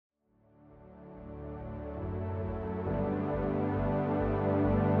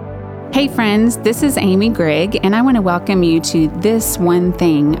Hey friends, this is Amy Grigg, and I want to welcome you to This One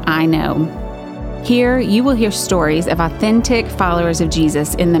Thing I Know. Here, you will hear stories of authentic followers of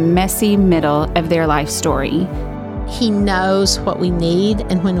Jesus in the messy middle of their life story. He knows what we need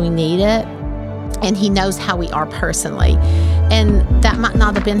and when we need it, and He knows how we are personally. And that might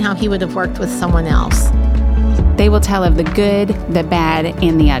not have been how He would have worked with someone else. They will tell of the good, the bad,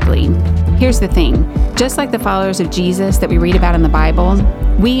 and the ugly. Here's the thing. Just like the followers of Jesus that we read about in the Bible,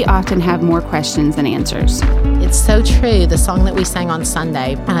 we often have more questions than answers. It's so true. The song that we sang on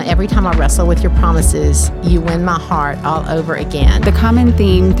Sunday, every time I wrestle with your promises, you win my heart all over again. The common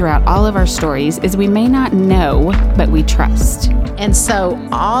theme throughout all of our stories is we may not know, but we trust. And so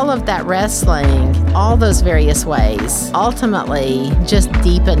all of that wrestling, all those various ways, ultimately just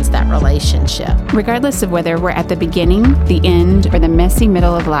deepens that relationship. Regardless of whether we're at the beginning, the end, or the messy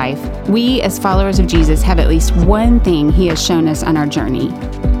middle of life, we as followers of Jesus have at least one thing He has shown us on our journey.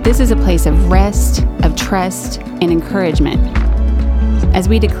 This is a place of rest, of trust, and encouragement. As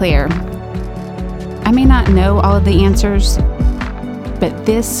we declare, I may not know all of the answers, but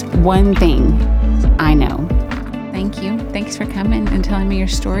this one thing I know. Thank you. Thanks for coming and telling me your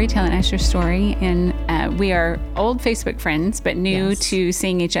story, telling us your story. And we are old Facebook friends, but new to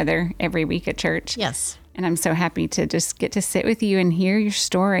seeing each other every week at church. Yes. And I'm so happy to just get to sit with you and hear your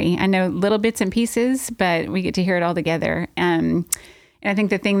story. I know little bits and pieces, but we get to hear it all together. And I think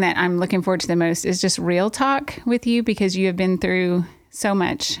the thing that I'm looking forward to the most is just real talk with you, because you have been through so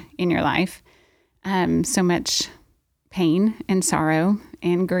much in your life, so much pain and sorrow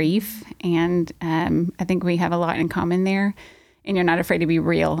and grief. And I think we have a lot in common there, and you're not afraid to be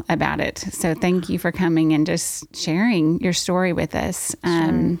real about it. So thank you for coming and just sharing your story with us.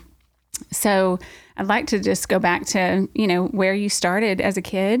 Sure. So I'd like to just go back to, where you started as a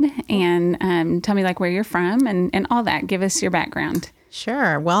kid, and tell me where you're from and all that. Give us your background.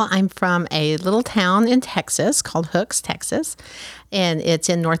 Sure. Well, I'm from a little town in Texas called Hooks, Texas, and it's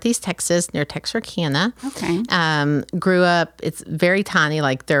in northeast Texas near Texarkana. Okay. Grew up, it's very tiny,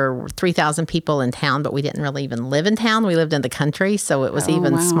 there were 3,000 people in town, but we didn't really even live in town. We lived in the country, so it was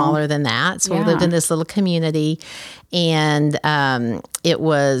smaller than that. So we lived in this little community, and it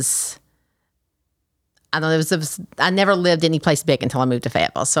was... I don't know. I never lived any place big until I moved to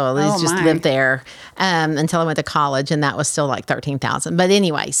Fayetteville. So I just lived there until I went to college, and that was still 13,000. But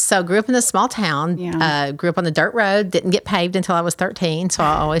anyway, so grew up in a small town. Yeah. Grew up on the dirt road. Didn't get paved until I was 13. So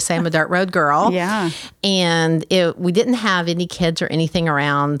I always say I'm a dirt road girl. Yeah. And we didn't have any kids or anything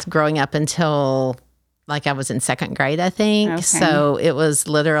around growing up until I was in second grade, I think. Okay. So it was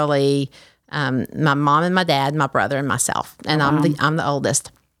literally my mom and my dad, my brother and myself, and I'm the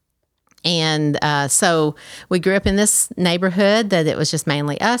oldest. And so we grew up in this neighborhood that it was just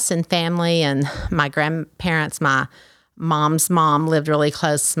mainly us and family, and my grandparents, my mom's mom lived really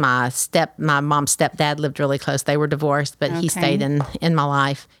close. My mom's stepdad lived really close. They were divorced, but he stayed in my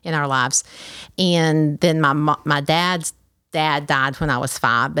life, in our lives. And then my dad's dad died when I was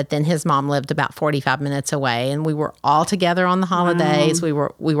 5, but then his mom lived about 45 minutes away, and we were all together on the holidays.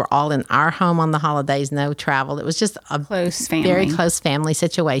 Wow. We were all in our home on the holidays, no travel. It was just a very close family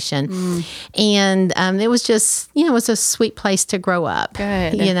situation. And it was just, it was a sweet place to grow up.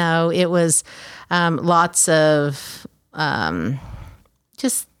 Good. It was lots of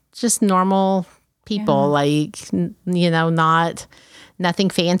just normal people, nothing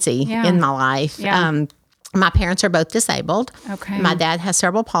fancy in my life. Yeah. My parents are both disabled. Okay. My dad has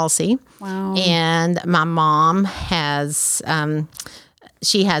cerebral palsy. Wow. And my mom has,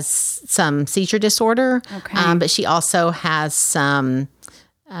 she has some seizure disorder. Okay. But she also has some,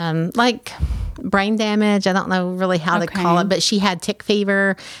 brain damage. I don't know really how to call it, but she had tick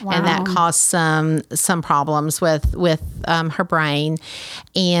fever, and that caused some problems with her brain.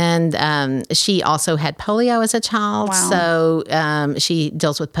 And she also had polio as a child, so she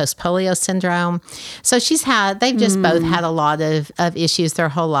deals with post-polio syndrome. So they've just both had a lot of issues their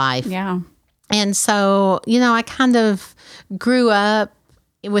whole life. Yeah. And so, I kind of grew up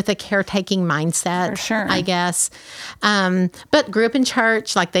with a caretaking mindset, for sure, I guess. But grew up in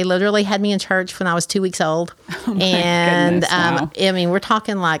church. They literally had me in church when I was 2 weeks old. Oh my goodness, wow. I mean, we're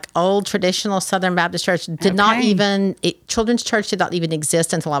talking old traditional Southern Baptist church. Children's church did not even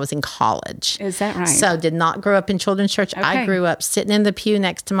exist until I was in college. Is that right? So did not grow up in children's church. Okay. I grew up sitting in the pew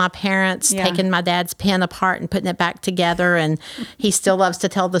next to my parents, taking my dad's pen apart and putting it back together. And he still loves to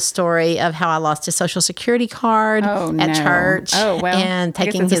tell the story of how I lost his Social Security card at church. Oh, well. And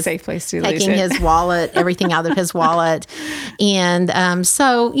taking a safe place to lose it. his wallet, everything out of his wallet. And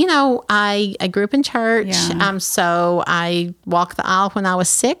so, I grew up in church. Yeah. So I walked the aisle when I was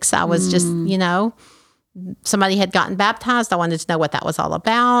 6. I was just, somebody had gotten baptized. I wanted to know what that was all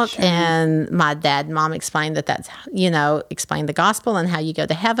about. Sure. And my dad and mom explained that's, explained the gospel and how you go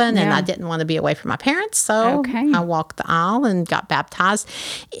to heaven. And I didn't want to be away from my parents. So I walked the aisle and got baptized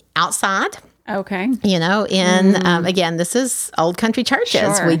outside. Okay. Again, this is old country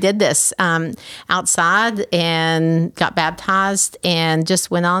churches. Sure. We did this outside and got baptized and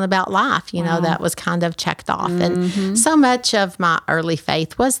just went on about life. That was kind of checked off. And so much of my early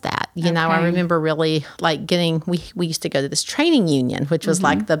faith was that. I remember really like we used to go to this training union, which was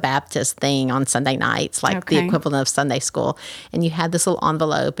like the Baptist thing on Sunday nights, like the equivalent of Sunday school. And you had this little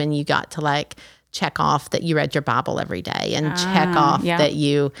envelope and you got to like check off that you read your Bible every day and check off that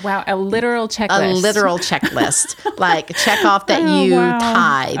you... Wow, a literal checklist. A literal checklist. Like check off that you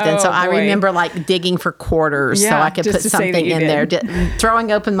tithed. And so I remember like digging for quarters so I could put something in there,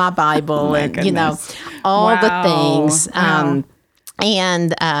 throwing open my Bible and, all the things.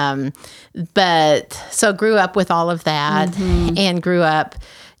 But so grew up with all of that and grew up,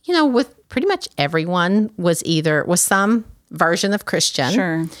 with pretty much everyone was some version of Christian.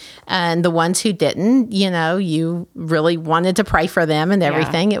 Sure. And the ones who didn't, you really wanted to pray for them and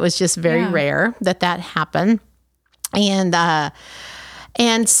everything. It was just very rare that happened. And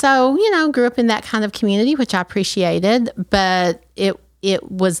so, grew up in that kind of community, which I appreciated, but it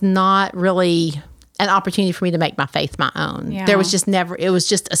was not really an opportunity for me to make my faith my own. Yeah. There was just it was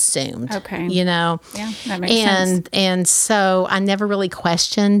just assumed. Okay. Yeah, that makes sense. And so I never really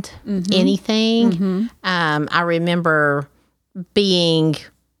questioned anything. I remember being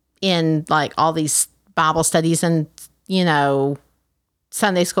in like all these Bible studies and,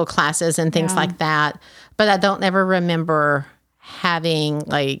 Sunday school classes and things like that. But I don't ever remember having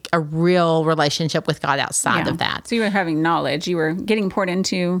like a real relationship with God outside of that. So you were having knowledge, you were getting poured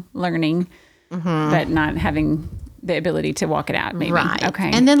into learning, but not having the ability to walk it out, maybe. Right.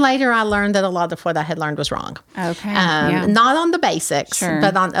 Okay. And then later I learned that a lot of what I had learned was wrong. Okay. Not on the basics,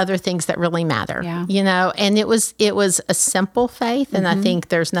 but on other things that really matter. Yeah. And it was a simple faith, and I think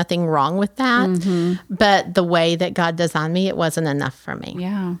there's nothing wrong with that. But the way that God designed me, it wasn't enough for me.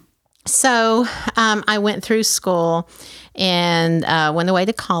 Yeah. So I went through school and went away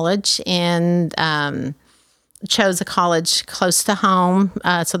to college and chose a college close to home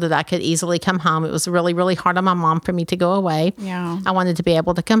so that I could easily come home. It was really, really hard on my mom for me to go away. Yeah. I wanted to be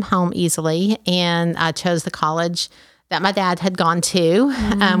able to come home easily, and I chose the college that my dad had gone to,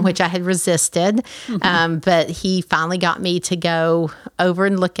 which I had resisted. But he finally got me to go over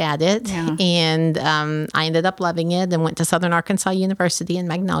and look at it. Yeah. And I ended up loving it and went to Southern Arkansas University in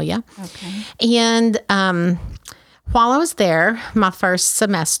Magnolia. Okay. And while I was there, my first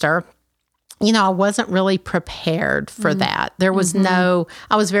semester, I wasn't really prepared for that. There was I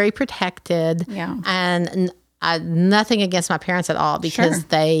was very protected. Yeah. And nothing against my parents at all, because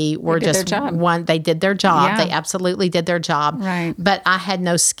they were they did their job. Yeah. They absolutely did their job. Right. But I had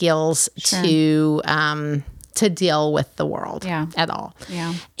no skills to deal with the world at all.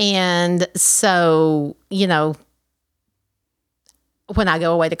 Yeah. And so, when I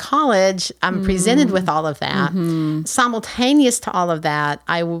go away to college, I'm presented with all of that. Simultaneous to all of that,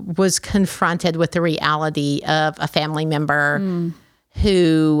 I was confronted with the reality of a family member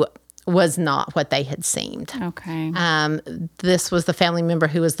who was not what they had seemed. Okay. This was the family member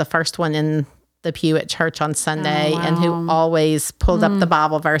who was the first one in the pew at church on Sunday and who always pulled up the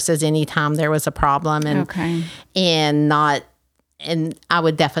Bible verses anytime there was a problem. And and I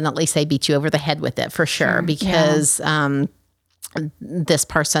would definitely say beat you over the head with it for sure. Because this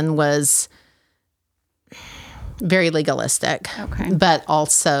person was very legalistic, but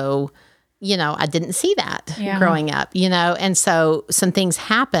also, I didn't see that growing up, and so some things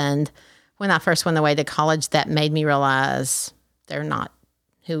happened when I first went away to college that made me realize they're not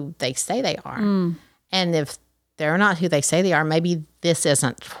who they say they are. And if they're not who they say they are, maybe this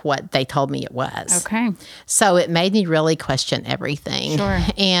isn't what they told me it was. Okay. So it made me really question everything. Sure.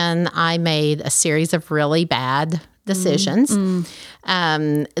 And I made a series of really bad decisions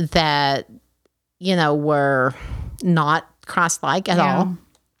that, were not Christ-like at all.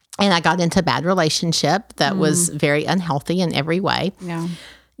 And I got into a bad relationship that was very unhealthy in every way. Yeah.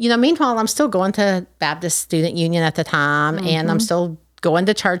 Meanwhile, I'm still going to Baptist Student Union at the time, and I'm still going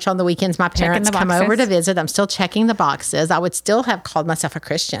to church on the weekends. My parents come over to visit. I'm still checking the boxes. I would still have called myself a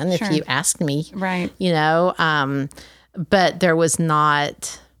Christian if you asked me. Right. But there was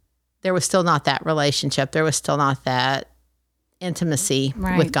still not that relationship. There was still not that intimacy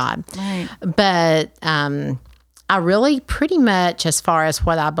with God. Right. But I really pretty much, as far as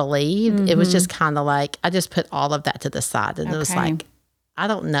what I believed, it was just kind of like, I just put all of that to the side. And it was like, I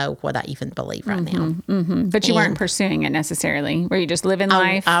don't know what I even believe right now. But you weren't pursuing it necessarily. Were you just living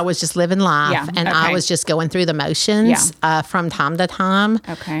life? I was just living life, and I was just going through the motions from time to time,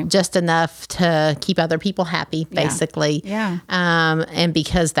 just enough to keep other people happy, basically. Yeah. And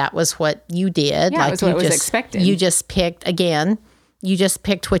because that was what you did, like it was what was expected. You just picked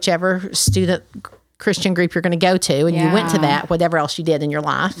whichever student Christian group you're going to go to, and you went to that, whatever else you did in your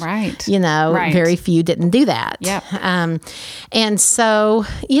life. Right. Very few didn't do that. Yep. And so,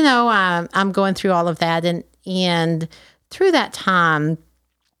 I'm going through all of that. And through that time,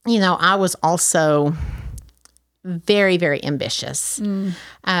 I was also very, very ambitious.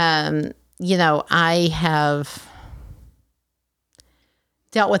 I have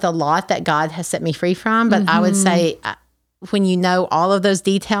dealt with a lot that God has set me free from, but I would say, when you know all of those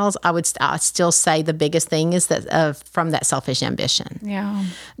details, I still say the biggest thing is that from that selfish ambition. Yeah.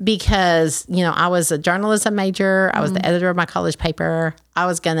 Because, I was a journalism major. I was the editor of my college paper. I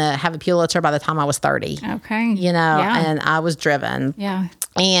was going to have a Pulitzer by the time I was 30. Okay. And I was driven. Yeah.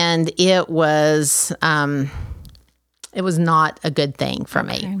 And it was not a good thing for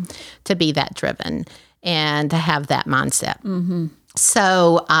me to be that driven and to have that mindset.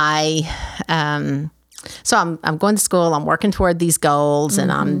 So So I'm going to school. I'm working toward these goals,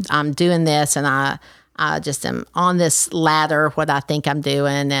 and I'm doing this, and I just am on this ladder. What I think I'm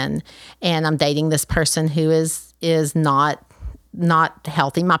doing, and I'm dating this person who is not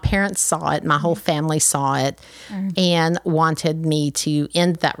healthy. My parents saw it. My whole family saw it, and wanted me to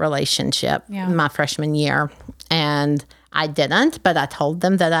end that relationship my freshman year, and I didn't, but I told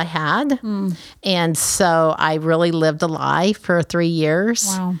them that I had, and so I really lived a lie for 3 years.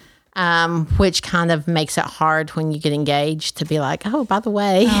 Wow. Which kind of makes it hard when you get engaged to be like, oh, by the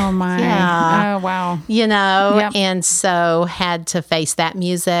way. Oh, my. Yeah. Oh, wow. And so had to face that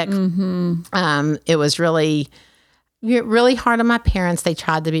music. It was really, really hard on my parents. They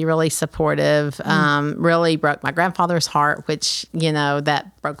tried to be really supportive, really broke my grandfather's heart, which,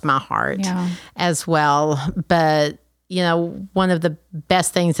 that broke my heart as well. But, one of the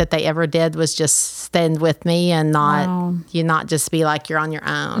best things that they ever did was just stand with me and not just be like, you're on your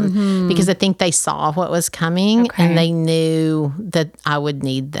own. Because I think they saw what was coming and they knew that I would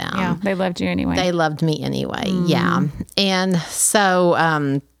need them. Yeah, they loved you anyway. They loved me anyway, yeah. And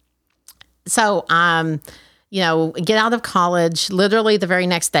so, get out of college, literally the very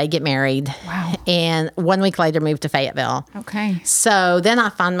next day, get married. Wow. And 1 week later, moved to Fayetteville. Okay. So then I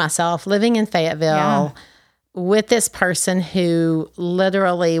find myself living in Fayetteville with this person who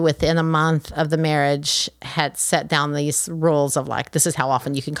literally within a month of the marriage had set down these rules of like, this is how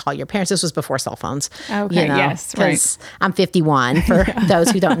often you can call your parents. This was before cell phones. Okay, yes, right. I'm 51 for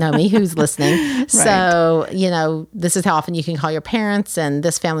those who don't know me, who's listening. Right. So, this is how often you can call your parents and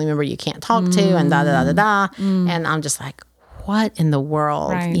this family member you can't talk to and da-da-da-da-da. And I'm just like, what in the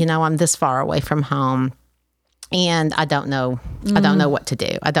world? Right. I'm this far away from home and I don't know. I don't know what to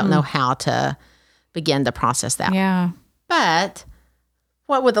do. I don't know how to begin to process that. Yeah. But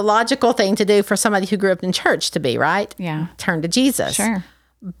what would the logical thing to do for somebody who grew up in church to be, right? Yeah. Turn to Jesus. Sure.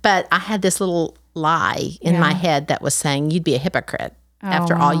 But I had this little lie in my head that was saying you'd be a hypocrite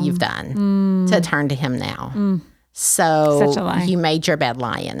after all you've done to turn to him now. So such a lie. You made your bad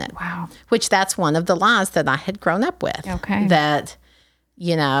lie in it. Wow. Which that's one of the lies that I had grown up with. Okay. That,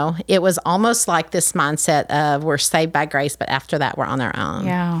 it was almost like this mindset of we're saved by grace, but after that we're on our own.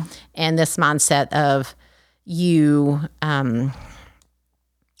 Yeah. And this mindset of you have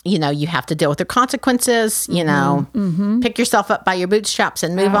to deal with the consequences, pick yourself up by your bootstraps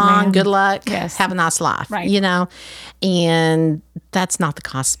and move on. Man. Good luck. Yes. Have a nice life. Right. And that's not the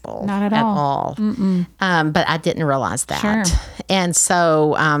gospel. Not at all. But I didn't realize that. Sure. And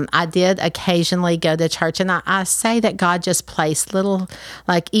so I did occasionally go to church. And I say that God just placed little,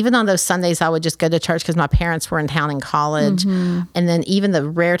 like even on those Sundays, I would just go to church because my parents were in town in college. And then even the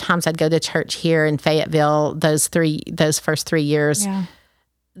rare times I'd go to church here in Fayetteville, those first 3 years,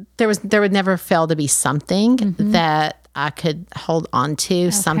 there would never fail to be something that I could hold on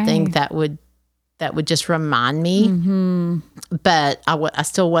to, something that would just remind me. But I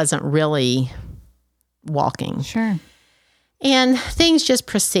still wasn't really walking. Sure. And things just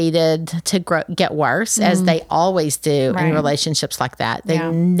proceeded to get worse, as they always do in relationships like that. They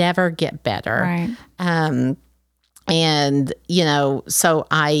never get better. Right. And, so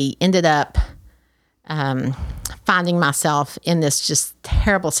I ended up finding myself in this just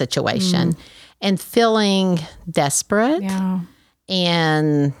terrible situation and feeling desperate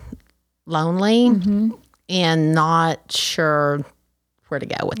and lonely and not sure where to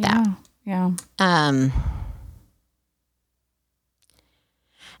go with that. Yeah.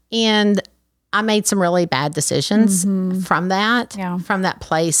 And I made some really bad decisions from that, Yeah. from that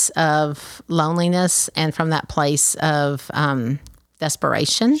place of loneliness and from that place of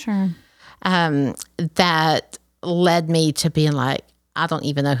desperation. Sure. That led me to being like, I don't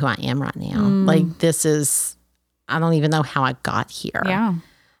even know who I am right now. Like I don't even know how I got here. Yeah.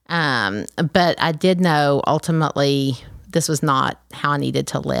 But I did know ultimately this was not how I needed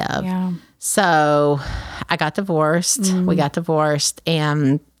to live. Yeah. So I got divorced. We got divorced,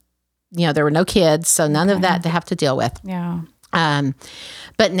 and there were no kids, so none of that to have to deal with. Yeah.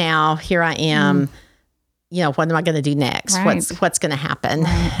 But now here I am. What am I going to do next? Right. What's going to happen?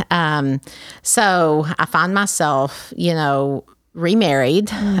 So I find myself,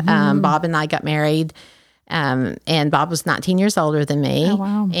 remarried. Bob and I got married. And Bob was 19 years older than me. Oh,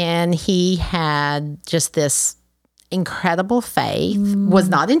 wow. And he had just this incredible faith, was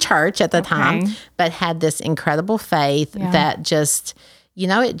not in church at the time, but had this incredible faith that just,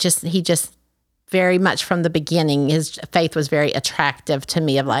 he just very much from the beginning, his faith was very attractive to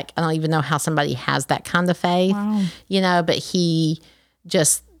me of like, I don't even know how somebody has that kind of faith, but he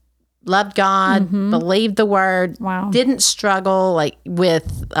just loved God, believed the word, didn't struggle like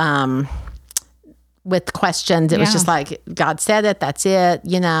with questions. It was just like, God said it, that's it,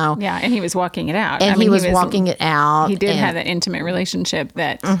 Yeah, and he was walking it out. And he was walking it out. He did have that intimate relationship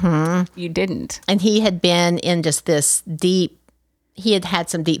that you didn't. And he had been in just this deep, he had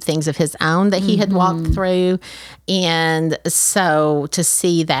some deep things of his own that he had walked through. And so to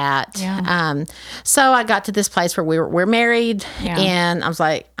see that, so I got to this place where we're married and I was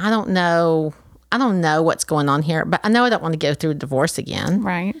like, I don't know what's going on here, but I know I don't want to go through a divorce again.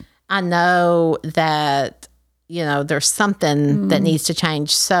 Right. I know that, there's something that needs to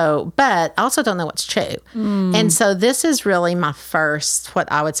change. So, but I also don't know what's true. And so this is really my first,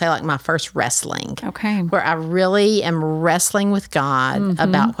 what I would say like my first wrestling. Okay. Where I really am wrestling with God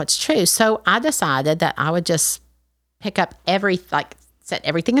about what's true. So I decided that I would just pick up set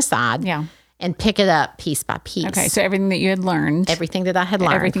everything aside. Yeah. And pick it up piece by piece. Okay, so everything that you had learned. Everything that I had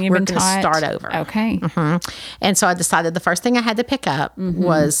learned. Everything you've been taught. We're going to start over. Okay. And so I decided the first thing I had to pick up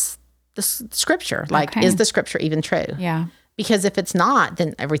was the scripture. Like, is the scripture even true? Yeah. Because if it's not,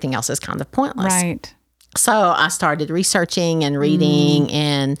 then everything else is kind of pointless. Right. So I started researching and reading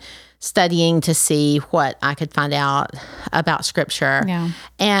and studying to see what I could find out about scripture. Yeah.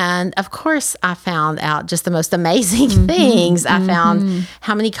 And of course, I found out just the most amazing things. I found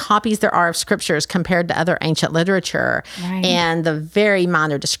how many copies there are of scriptures compared to other ancient literature and the very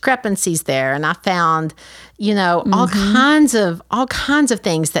minor discrepancies there. And I found, all kinds of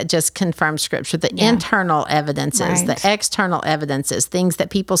things that just confirm scripture, the internal evidences, the external evidences, things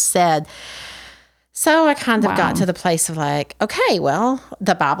that people said. So I kind of got to the place of like, okay, well,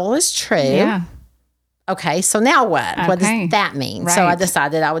 the Bible is true. Yeah. Okay, so now what? Okay. What does that mean? Right. So I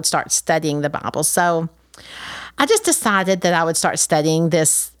decided I would start studying the Bible. So I just decided that I would start studying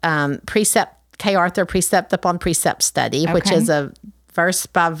this Kay Arthur precept upon precept study, which is a verse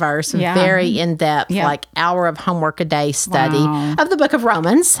by verse, very in-depth, like hour of homework a day study of the book of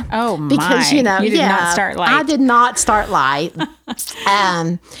Romans. Oh, my. Because, you did not start light. I did not start light.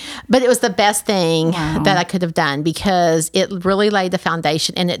 But it was the best thing that I could have done because it really laid the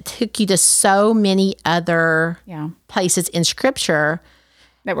foundation and it took you to so many other places in scripture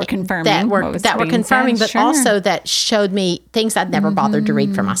that were confirming but also that showed me things I'd never bothered to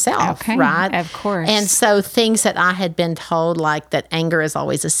read for myself, right? Of course. And so things that I had been told, like that anger is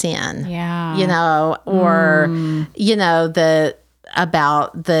always a sin, or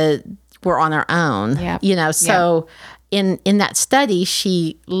we're on our own, So in that study,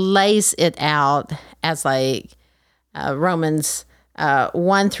 she lays it out as like Romans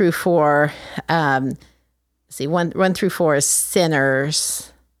 1 through 4. 1 through 4 is sinners.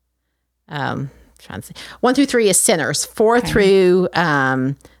 Trying to see. 1 through 3 is sinners. 4 through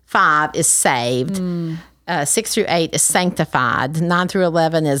 5 is saved. 6 through 8 is sanctified. 9 through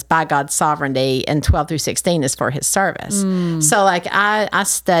 11 is by God's sovereignty, and 12 through 16 is for His service. So, like I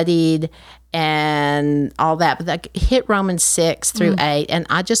studied and all that, but that hit Romans 6 through 8, and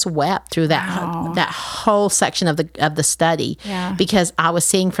I just wept through that whole section of the study because I was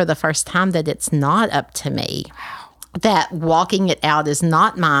seeing for the first time that it's not up to me. That walking it out is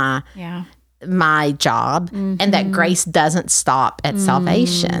not my job, and that grace doesn't stop at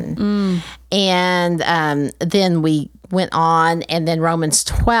salvation. And then we went on, and then Romans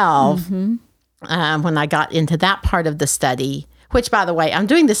 12, when I got into that part of the study, which, by the way, I'm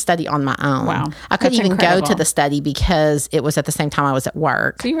doing this study on my own. Wow. I couldn't That's even incredible. go to the study because it was at the same time I was at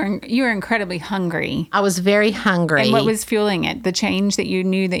work. So you were incredibly hungry. I was very hungry. And what was fueling it? The change that you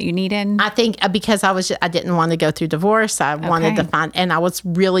knew that you needed? I think because I didn't want to go through divorce. I wanted to find, and I was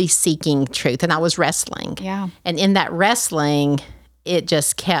really seeking truth, and I was wrestling. Yeah. And in that wrestling, it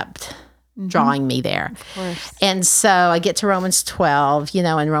just kept drawing me there. Of course. And so I get to Romans 12,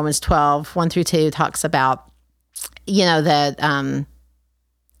 and Romans 12, 1-2 talks about, that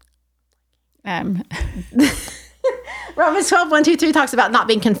Romans 12, 1-3 talks about not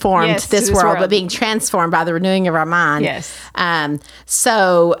being conformed to this world, but being transformed by the renewing of our mind. Yes.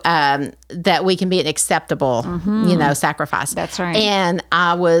 So that we can be an acceptable, sacrifice. That's right. And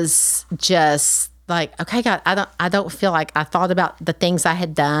I was just like, okay, God, I don't feel like I thought about the things I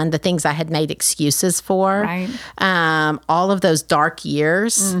had done, the things I had made excuses for. Right. All of those dark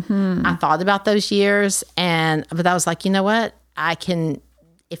years. I thought about those years, but I was like, you know what? I can.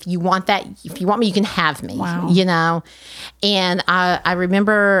 If you want me, you can have me. Wow. And I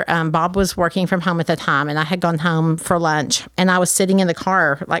remember Bob was working from home at the time, and I had gone home for lunch, and I was sitting in the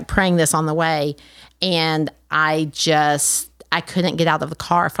car, like praying this on the way, and I couldn't get out of the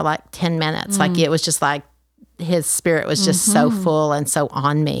car for like 10 minutes. Like it was just like his spirit was just so full and so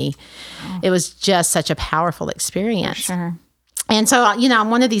on me. It was just such a powerful experience. For sure. And so, I'm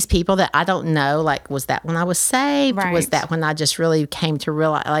one of these people that I don't know, like, was that when I was saved? Right. Was that when I just really came to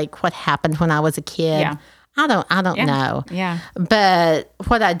realize, like, what happened when I was a kid? Yeah. I don't know. Yeah. But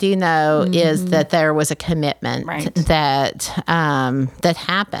what I do know is that there was a commitment that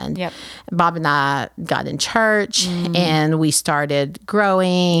happened. Yep. Bob and I got in church and we started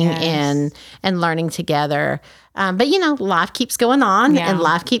growing and learning together. But life keeps going on and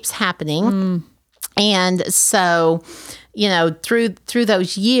life keeps happening. And so, through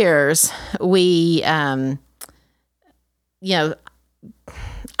those years, we, I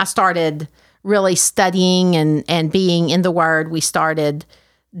started really studying and being in the Word. We started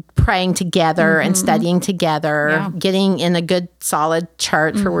praying together and studying together, getting in a good, solid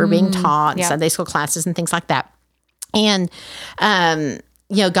church where we're being taught, Sunday school classes and things like that. And,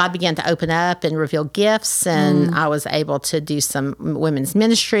 God began to open up and reveal gifts, and I was able to do some women's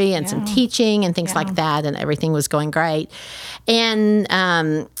ministry and some teaching and things like that, and everything was going great. And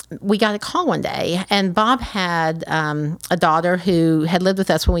we got a call one day, and Bob had a daughter who had lived with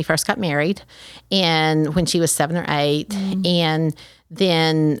us when we first got married, and when she was 7 or 8, and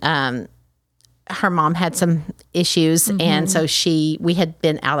then her mom had some issues, and so we had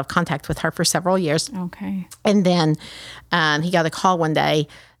been out of contact with her for several years. Okay. And then he got a call one day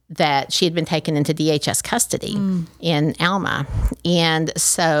that she had been taken into DHS custody in Alma. And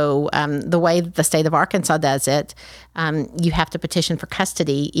so the way the state of Arkansas does it, you have to petition for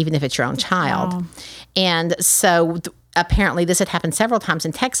custody even if it's your own child. Wow. And so apparently this had happened several times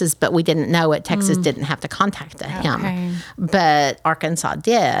in Texas, but we didn't know it. Texas didn't have to contact him, but Arkansas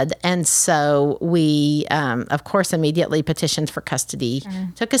did. And so we, of course, immediately petitioned for custody.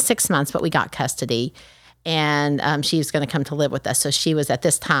 Took us 6 months, but we got custody. And she was going to come to live with us. So she was at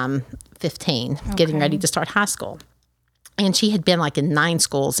this time 15, getting ready to start high school. And she had been like in 9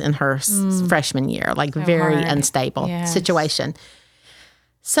 schools in her freshman year, like so very hard. Unstable situation.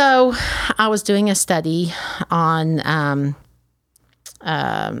 So I was doing a study on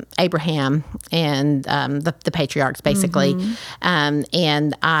Abraham and the patriarchs, basically.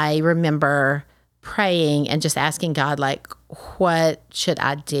 And I remember praying and just asking God, like, what should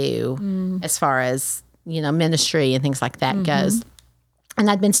I do as far as, ministry and things like that goes. And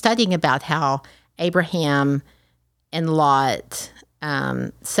I'd been studying about how Abraham and Lot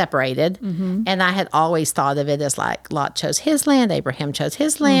separated. And I had always thought of it as like Lot chose his land, Abraham chose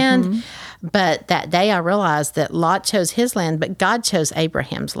his land. But that day I realized that Lot chose his land, but God chose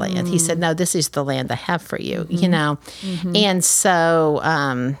Abraham's land. He said, no, this is the land I have for you, And so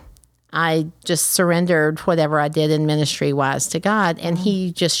I just surrendered whatever I did in ministry wise to God. And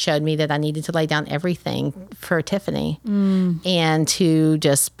he just showed me that I needed to lay down everything for Tiffany and to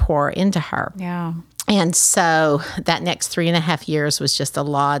just pour into her. Yeah. And so that next 3.5 years was just a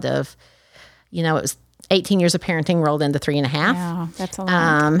lot of, it was 18 years of parenting rolled into 3.5. Yeah, that's a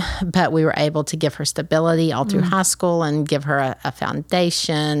lot. But we were able to give her stability all through high school and give her a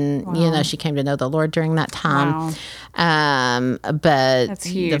foundation. Wow. She came to know the Lord during that time. Wow. But that's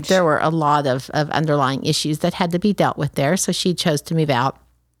huge. There were a lot of underlying issues that had to be dealt with there. So she chose to move out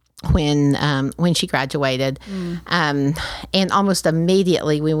when she graduated. And almost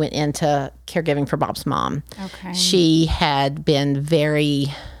immediately we went into caregiving for Bob's mom. Okay. She had been very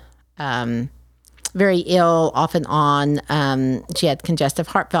very ill off and on. She had congestive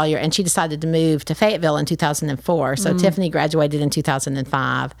heart failure, and she decided to move to Fayetteville in 2004. So Tiffany graduated in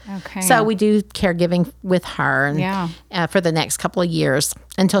 2005. Okay. So we do caregiving with her and, for the next couple of years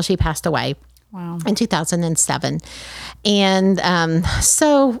until she passed away. Wow. In 2007. And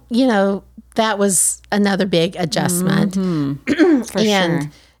so, that was another big adjustment. For and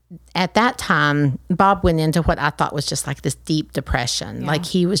sure. at that time, Bob went into what I thought was just like this deep depression. Like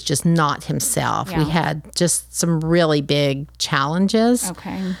he was just not himself. We had just some really big challenges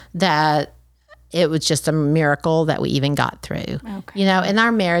that it was just a miracle that we even got through. In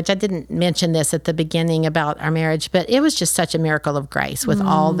our marriage, I didn't mention this at the beginning about our marriage, but it was just such a miracle of grace with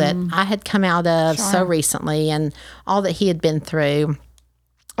all that I had come out of so recently and all that he had been through.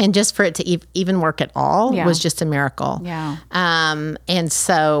 And just for it to even work at all was just a miracle. Yeah. And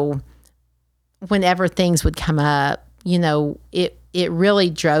so whenever things would come up, it really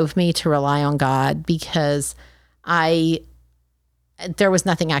drove me to rely on God because there was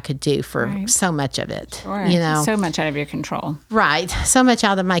nothing I could do for so much of it. Sure. So much out of your control. Right. So much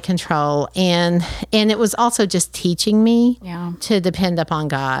out of my control. And it was also just teaching me to depend upon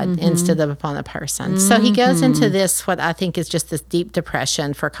God instead of upon a person. So he goes into this, what I think is just this deep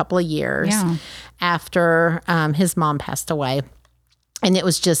depression for a couple of years after his mom passed away. And it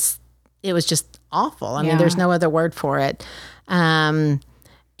was just awful. I mean, there's no other word for it.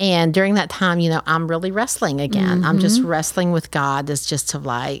 And during that time, I'm really wrestling again. I'm just wrestling with God as just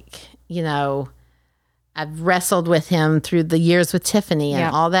to I've wrestled with him through the years with Tiffany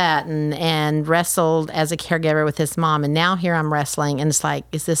and all that and wrestled as a caregiver with his mom. And now here I'm wrestling and it's like,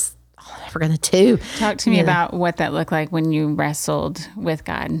 is this all I'm ever going to do? Talk to me about what that looked like when you wrestled with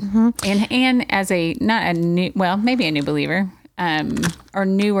God and as maybe a new believer or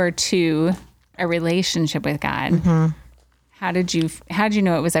newer to a relationship with God. How did you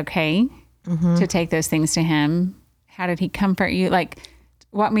know it was okay to take those things to him? How did he comfort you? Like,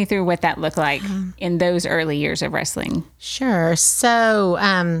 walk me through what that looked like in those early years of wrestling. Sure.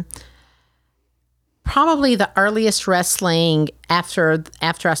 So, probably the earliest wrestling after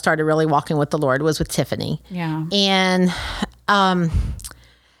I started really walking with the Lord was with Tiffany. Yeah. And,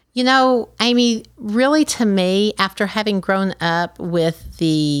 Amy, really to me, after having grown up with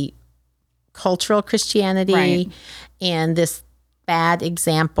the cultural Christianity and this bad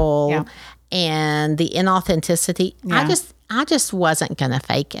example and the inauthenticity, I just wasn't going to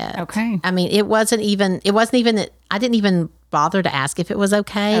fake it. Okay. I mean, it wasn't even, I didn't even bother to ask if it was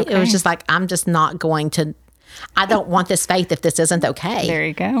okay. It was just like, I'm just not going to, I don't want this faith if this isn't okay. There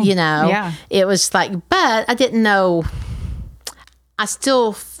you go. Yeah. It was like, but I didn't know, I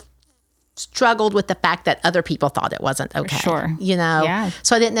still struggled with the fact that other people thought it wasn't okay. Sure.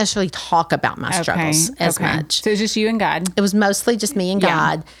 So I didn't necessarily talk about my struggles as much. So it was just you and God. It was mostly just me and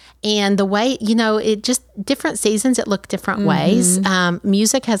God. And the way, it just different seasons, it looked different ways.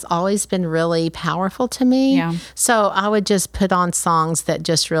 Music has always been really powerful to me. Yeah. So I would just put on songs that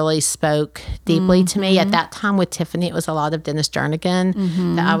just really spoke deeply to me. At that time with Tiffany, it was a lot of Dennis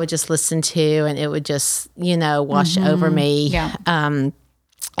Jernigan that I would just listen to and it would just, wash over me. Yeah.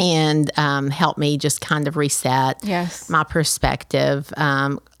 And help me just kind of reset my perspective.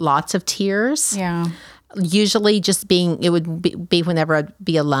 Lots of tears. Yeah. Usually just it would be whenever I'd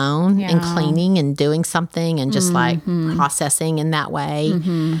be alone and cleaning and doing something and just like processing in that way.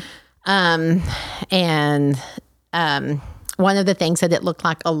 One of the things that it looked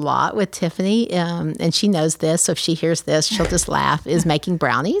like a lot with Tiffany, and she knows this, so if she hears this, she'll just laugh, is making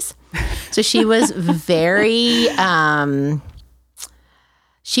brownies. So she was very...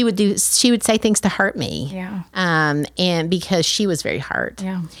 She would say things to hurt me. Yeah. And because she was very hurt.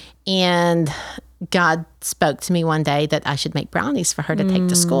 Yeah. And God spoke to me one day that I should make brownies for her to take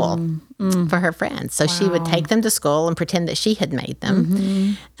to school for her friends. So she would take them to school and pretend that she had made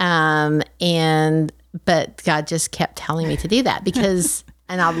them. But God just kept telling me to do that because,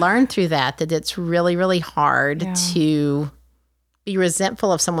 and I learned through that it's really, really hard to be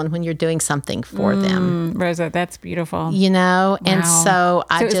resentful of someone when you're doing something for them. Rosa, that's beautiful. And so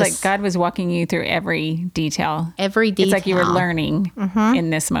it was like God was walking you through every detail. It's like you were learning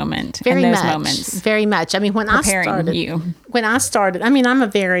in this moment, very in those much, moments. Very much. I mean, when I started, I mean, I'm a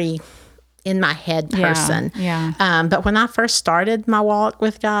very in my head person. Yeah. But when I first started my walk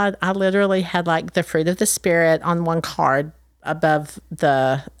with God, I literally had like the fruit of the Spirit on one card above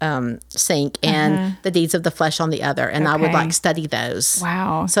the sink and The Deeds of the Flesh on the other. And I would like study those.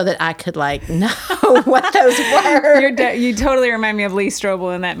 Wow. So that I could like know what those were. You totally remind me of Lee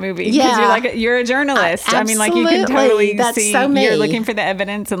Strobel in that movie. Yeah. You're a journalist. I mean, like you can totally see you're looking for the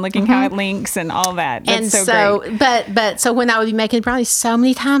evidence and looking how it links and all that. That's so great. But when I would be making brownies, so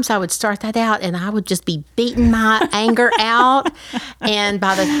many times I would start that out and I would just be beating my anger out. And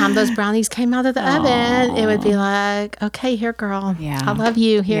by the time those brownies came out of the oven, it would be like, okay, here, girl. Yeah. I love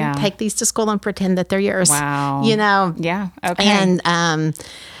you. Here, take these to school and pretend that they're yours. Wow. Yeah. Okay. And,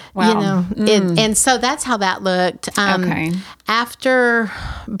 wow. And so that's how that looked. After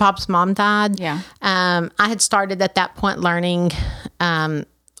Bob's mom died, I had started at that point learning.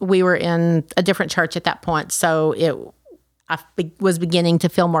 We were in a different church at that point. So I was beginning to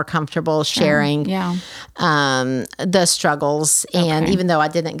feel more comfortable sharing the struggles. And even though I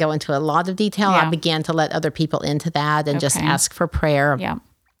didn't go into a lot of detail, I began to let other people into that and just ask for prayer. Yeah.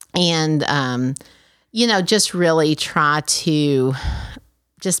 And, just really try to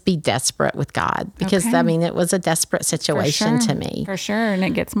just be desperate with God because, I mean, it was a desperate situation to me. For sure. And it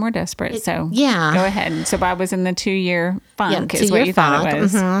gets more desperate. So go ahead. So Bob was in the 2-year funk is what you thought it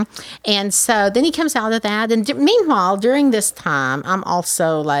was. Mm-hmm. And so then he comes out of that. And meanwhile, during this time, I'm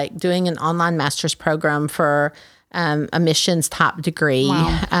also like doing an online master's program for a missions type degree.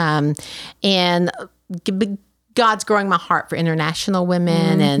 Wow. And God's growing my heart for international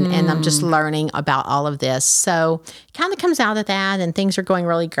women, and I'm just learning about all of this. So it kind of comes out of that, and things are going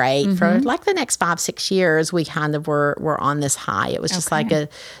really great. For like the next 5-6 years, we kind of were on this high. It was just like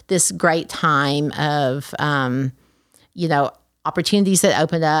this great time of, opportunities that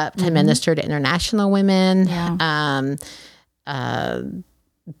opened up to minister to international women. Yeah.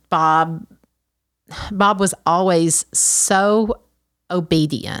 Bob was always so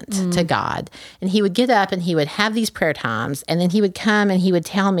obedient to God. And he would get up and he would have these prayer times, and then he would come and he would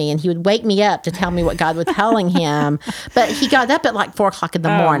tell me, and he would wake me up to tell me what God was telling him. But he got up at like 4:00 in the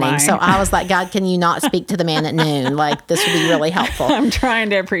morning. So I was like, God, can you not speak to the man at noon? Like, this would be really helpful. I'm trying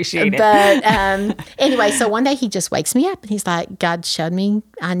to appreciate it. But anyway, so one day he just wakes me up and he's like, God showed me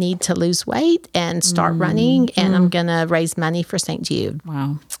I need to lose weight and start running, and I'm going to raise money for St. Jude.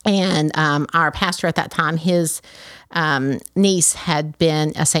 Wow. And our pastor at that time, his niece had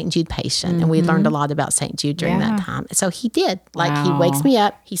been a St. Jude patient, and we learned a lot about St. Jude during that time. So he did. Like, he wakes me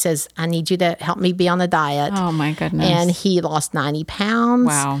up. He says, I need you to help me be on a diet. Oh, my goodness. And he lost 90 pounds.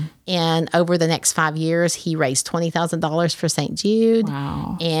 Wow. And over the next 5 years, he raised $20,000 for St. Jude.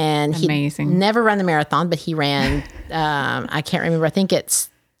 Wow. And he never ran the marathon, but he ran, I can't remember, I think it's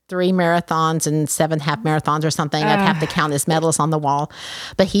 3 marathons and 7 half marathons or something. I'd have to count his medals on the wall.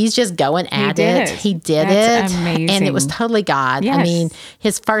 But he's just going at it. He did That's it. Amazing. And it was totally God. Yes. I mean,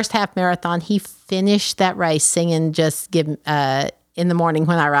 his first half marathon, he finished that race singing just in the morning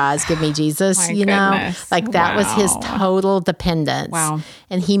when I rise, give me Jesus, goodness. Like that was his total dependence. Wow.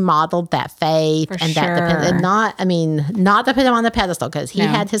 And he modeled that faith that dependence. And not to put him on the pedestal, because he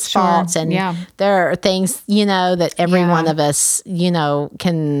had his faults, and there are things, that every one of us,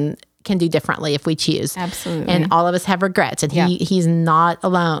 can do differently if we choose. Absolutely. And all of us have regrets, and he's not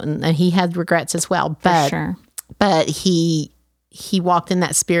alone, and he had regrets as well. But he walked in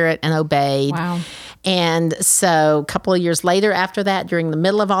that spirit and obeyed. Wow. And so a couple of years later after that, during the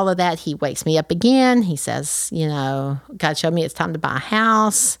middle of all of that, he wakes me up again. He says, God showed me it's time to buy a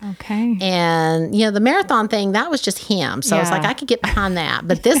house. Okay. And, the marathon thing, that was just him. So I was like, I could get behind that.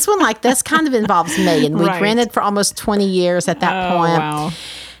 But this one, this kind of involves me. And we'd rented for almost 20 years at that point. Wow.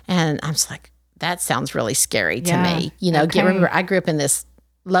 And I'm just like, that sounds really scary to me. Remember, I grew up in this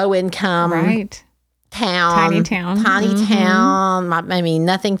low income. Right. Tiny town.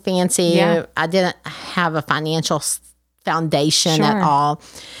 Nothing fancy. Yeah. I didn't have a financial foundation at all.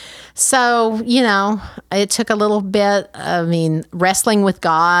 So, it took a little bit. Wrestling with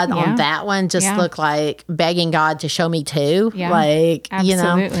God on that one just looked like begging God to show me too. Yeah.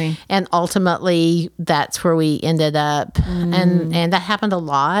 Absolutely. And ultimately that's where we ended up. And that happened a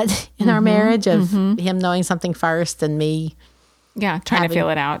lot in our marriage of him knowing something first and me. Yeah, trying to fill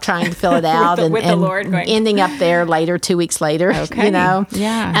it out. with the Lord going. Ending up there later, 2 weeks later, Okay.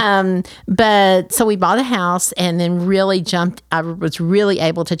 Yeah. But so we bought a house and then I was really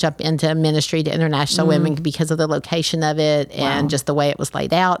able to jump into ministry to international women because of the location of it and just the way it was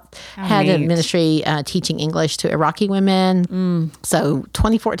laid out. Had a ministry teaching English to Iraqi women. So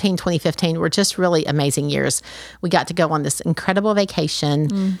 2014, 2015 were just really amazing years. We got to go on this incredible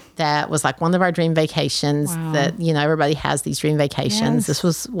vacation that was like one of our dream vacations that, everybody has these dream vacations. Yes. This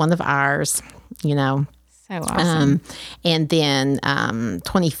was one of ours, So awesome. And then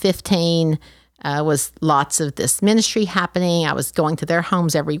 2015, was lots of this ministry happening. I was going to their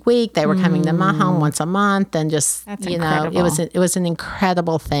homes every week. They were coming to my home once a month, and just That's you incredible. know, it was an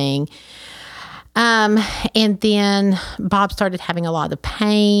incredible thing. And then Bob started having a lot of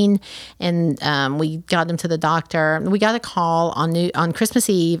pain, and we got him to the doctor. We got a call on Christmas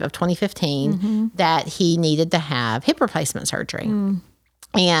Eve of 2015 that he needed to have hip replacement surgery.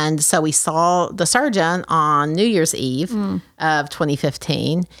 And so we saw the surgeon on New Year's Eve of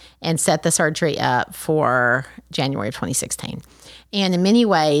 2015 and set the surgery up for January of 2016. And in many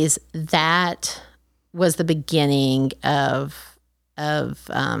ways, that was the beginning of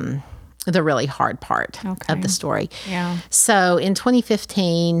the really hard part of the story. Yeah. So in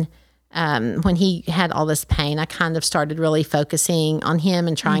 2015, when he had all this pain, I kind of started really focusing on him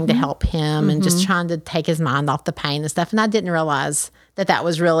and trying to help him and just trying to take his mind off the pain and stuff. And I didn't realize that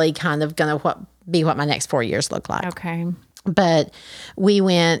was really kind of going to be what my next 4 years looked like. Okay. But we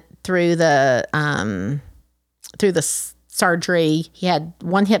went through the surgery. He had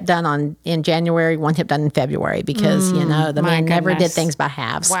one hip done in January, one hip done in February because, the man never did things by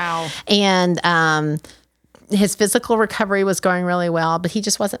halves. Wow. And his physical recovery was going really well, but he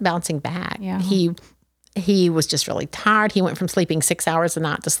just wasn't bouncing back. Yeah. He was just really tired. He went from sleeping 6 hours a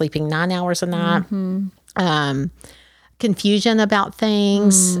night to sleeping 9 hours a night. Confusion about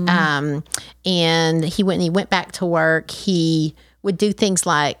things. And he went back to work. He would do things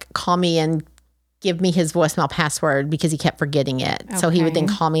like call me and give me his voicemail password because he kept forgetting it. So he would then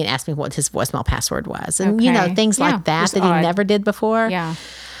call me and ask me what his voicemail password was. And, things like that he never did before. Yeah.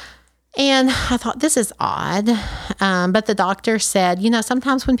 And I thought, this is odd. But the doctor said,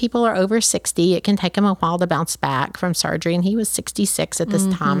 sometimes when people are over 60, it can take them a while to bounce back from surgery. And he was 66 at this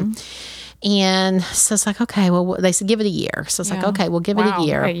time. And so it's like, okay, well, they said, give it a year. So it's like, okay, we'll give it a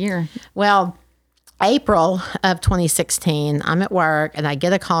year. A year. Well, April of 2016, I'm at work and I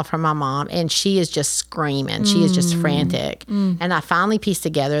get a call from my mom and she is just screaming. She is just frantic. And I finally pieced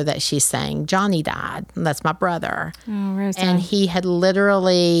together that she's saying, Johnny died. And that's my brother. Oh, Rosa. And he had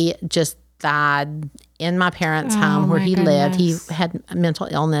literally just died in my parents' home where he lived. He had mental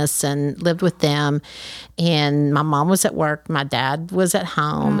illness and lived with them. And my mom was at work. My dad was at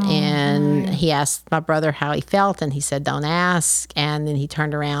home. And he asked my brother how he felt. And he said, don't ask. And then he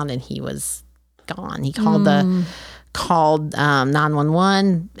turned around and he was gone. He called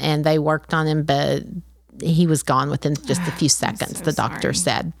 911 and they worked on him, but he was gone within just a few seconds, the doctor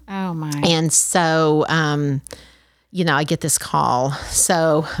said. Oh, my. And so, I get this call.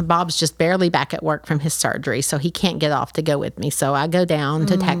 So Bob's just barely back at work from his surgery, so he can't get off to go with me. So I go down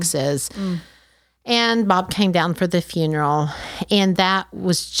to Texas, and Bob came down for the funeral, and that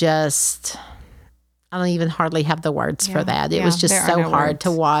was just... I don't even hardly have the words for that. It was just so hard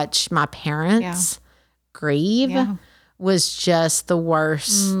to watch my parents grieve. Was just the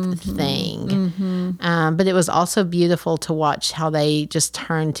worst thing. But it was also beautiful to watch how they just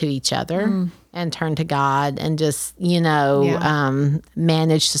turned to each other and turned to God and just,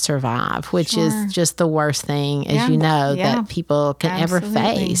 managed to survive, which is just the worst thing, as that people can ever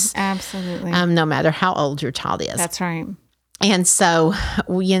face. Absolutely. No matter how old your child is. That's right. And so,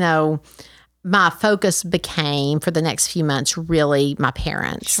 my focus became for the next few months really my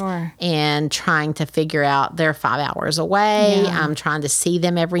parents. Sure. And trying to figure out they're 5 hours away. I'm trying to see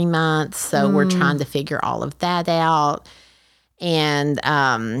them every month. So we're trying to figure all of that out. And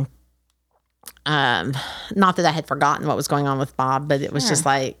not that I had forgotten what was going on with Bob, but it was just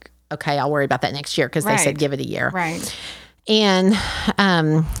like, okay, I'll worry about that next year because they said give it a year. Right. And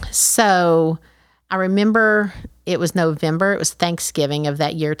so I remember it was November, it was Thanksgiving of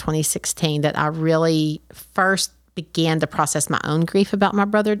that year, 2016, that I really first began to process my own grief about my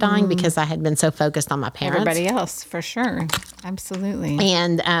brother dying because I had been so focused on my parents. Everybody else, for sure. Absolutely.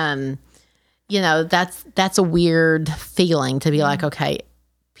 And, that's a weird feeling to be like, okay,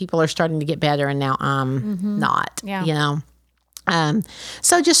 people are starting to get better and now I'm not,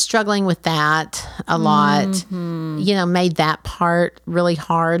 So just struggling with that a lot, made that part really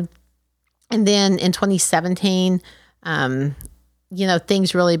hard. And then in 2017,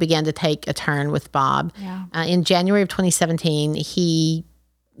 things really began to take a turn with Bob. Yeah. In January of 2017, he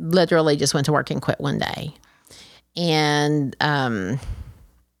literally just went to work and quit one day. And I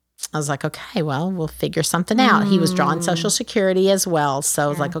was like, okay, well, we'll figure something out. He was drawing Social Security as well. So I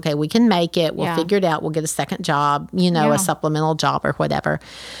was like, okay, we can make it. We'll figure it out. We'll get a second job, a supplemental job or whatever.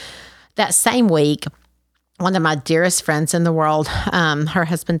 That same week, one of my dearest friends in the world, her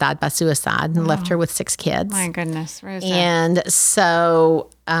husband died by suicide and left her with 6 kids. My goodness, Rosa. And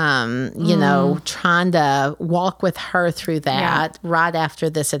so, trying to walk with her through that right after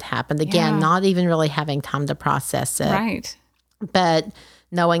this had happened. Again, not even really having time to process it. Right. But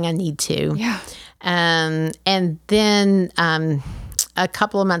knowing I need to. Yeah. And then a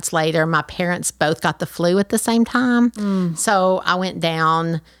couple of months later, my parents both got the flu at the same time. So I went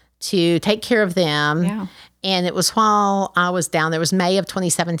down to take care of them. Yeah. And it was while I was down there, it was May of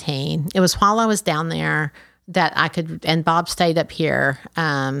 2017. It was while I was down there that I could, and Bob stayed up here.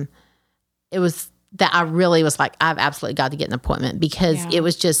 It was that I really was like, I've absolutely got to get an appointment, because it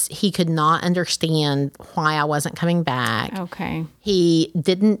was just, he could not understand why I wasn't coming back. Okay. He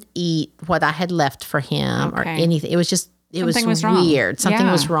didn't eat what I had left for him or anything. It was just, Something was weird. Wrong. Something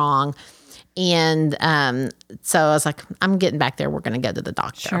was wrong. And so I was like, I'm getting back there. We're going to go to the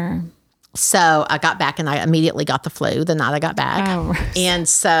doctor. Sure. So I got back and I immediately got the flu the night I got back. Oh. And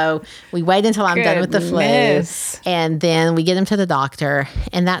so we wait until I'm done with the flu. And then we get him to the doctor.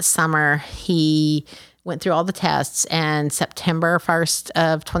 And that summer he went through all the tests. And September 1st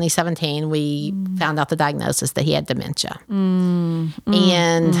of 2017, we found out the diagnosis that he had dementia. And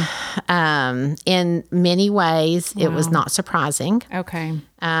in many ways, it was not surprising. Okay.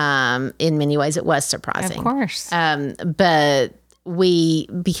 In many ways, it was surprising. Of course. But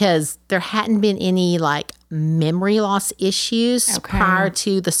because there hadn't been any like memory loss issues prior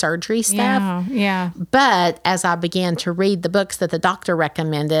to the surgery stuff. Yeah. But as I began to read the books that the doctor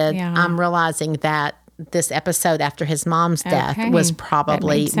recommended, I'm realizing that this episode after his mom's death was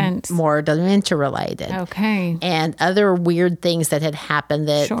probably more dementia related. Okay. And other weird things that had happened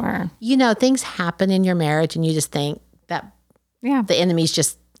that, you know, things happen in your marriage and you just think that the enemy's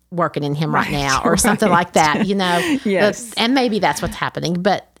just working in him right now or something like that, you know. Yes. And maybe that's what's happening,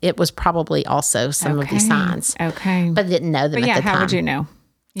 but it was probably also some of these signs. Okay. But I didn't know them at the time. How would you know?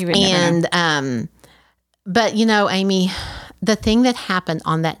 You would never know. But you know, Amy, the thing that happened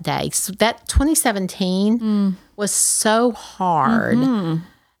on that day, so that 2017 was so hard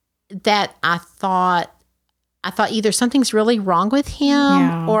that I thought either something's really wrong with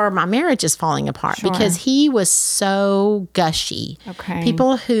him or my marriage is falling apart because he was so gushy. Okay.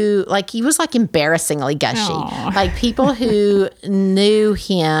 People who, like, he was like embarrassingly gushy. Like people who knew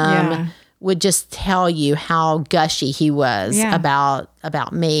him would just tell you how gushy he was about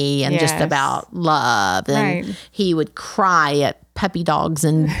me and just about love. And he would cry at puppy dogs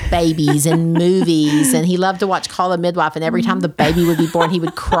and babies and movies, and he loved to watch Call the Midwife, and every time the baby would be born he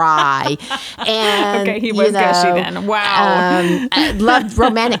would cry. And he was gushy then. Wow. Loved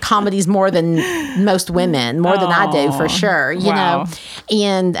romantic comedies more than most women, more than I do for sure, you know.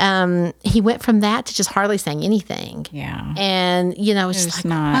 And he went from that to just hardly saying anything. Yeah. And you know, it's just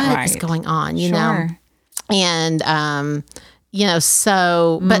like, what is going on, you know? And you know,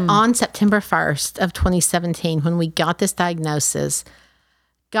 so, but on September 1st of 2017, when we got this diagnosis,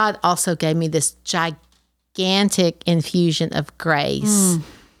 God also gave me this gigantic infusion of grace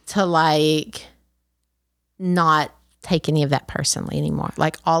to like not take any of that personally anymore.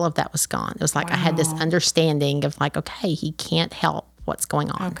 Like all of that was gone. It was like I had this understanding of like, okay, he can't help what's going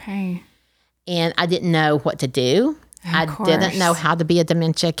on. Okay. And I didn't know what to do. I didn't know how to be a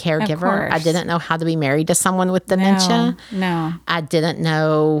dementia caregiver. I didn't know how to be married to someone with dementia. No. I didn't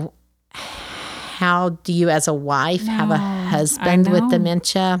know how do you as a wife have a husband with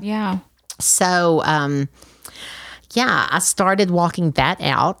dementia. Yeah. So, I started walking that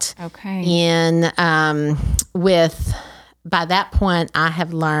out. Okay. And by that point, I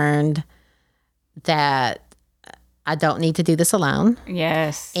have learned that I don't need to do this alone.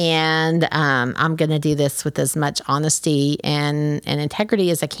 Yes. And I'm going to do this with as much honesty and integrity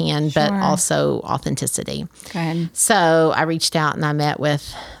as I can, but also authenticity. Good. So I reached out and I met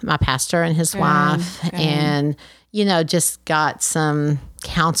with my pastor and his wife and, you know, just got some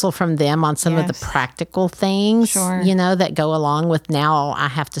counsel from them on some of the practical things, you know, that go along with now I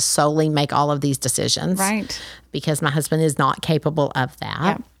have to solely make all of these decisions. Right. Because my husband is not capable of that.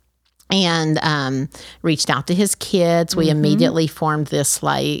 Yep. And reached out to his kids. We immediately formed this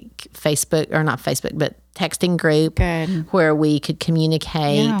like Facebook, or not Facebook, but texting group where we could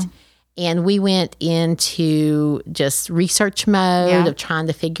communicate. Yeah. And we went into just research mode of trying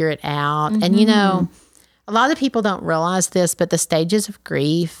to figure it out. And, you know, a lot of people don't realize this, but the stages of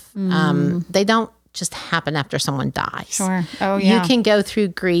grief, they don't just happen after someone dies. Sure. Oh, yeah. You can go through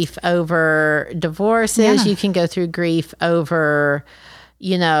grief over divorces. You can go through grief over...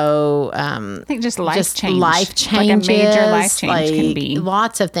 you know, I think just life changes. Like a major life change can be.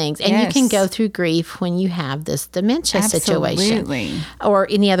 Lots of things. And you can go through grief when you have this dementia situation. Or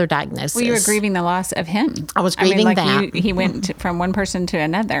any other diagnosis. Well, you were grieving the loss of him. I was grieving that. He went from one person to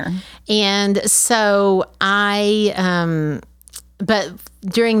another. And so but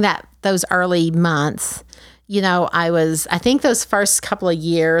during those early months, I think those first couple of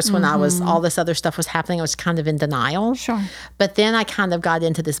years when all this other stuff was happening, I was kind of in denial. Sure. But then I kind of got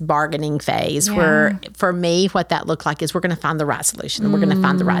into this bargaining phase where for me, what that looked like is we're going to find the right solution. We're going to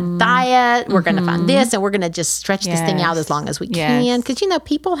find the right diet. We're going to find this, and we're going to just stretch this thing out as long as we can. Because,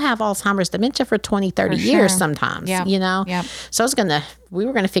 people have Alzheimer's dementia for 20, 30 years sometimes, Yep. Yep. So we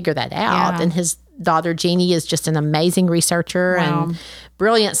were going to figure that out. Yeah. And his daughter, Jeannie, is just an amazing researcher and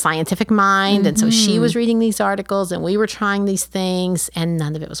brilliant scientific mind. And so she was reading these articles and we were trying these things and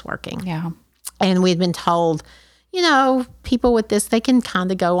none of it was working. Yeah. And we'd been told, people with this, they can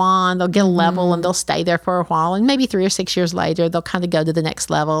kind of go on, they'll get a level and they'll stay there for a while. And maybe 3 or 6 years later, they'll kind of go to the next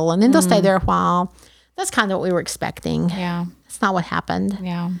level and then they'll stay there a while. That's kind of what we were expecting. Yeah. That's not what happened.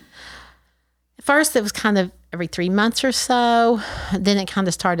 Yeah. At first, it was kind of every 3 months or so. Then it kind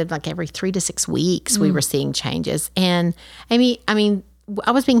of started like every 3 to 6 weeks, we were seeing changes. And I mean,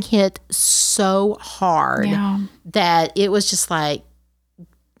 I was being hit so hard that it was just like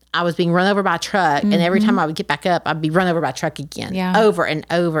I was being run over by a truck. And every time I would get back up, I'd be run over by a truck again. Yeah. Over and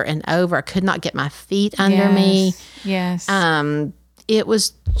over and over. I could not get my feet under me. Yes. It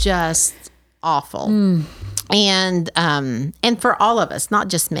was just awful. And for all of us, not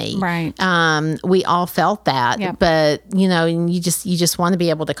just me. Right. We all felt that. Yep. But, and you just want to be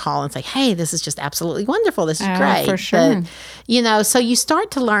able to call and say, hey, this is just absolutely wonderful. This is great. For sure. But, so you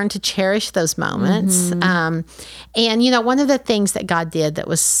start to learn to cherish those moments. And, one of the things that God did that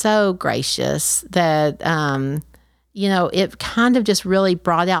was so gracious that, it kind of just really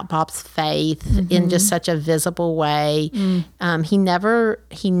brought out Bob's faith in just such a visible way. He never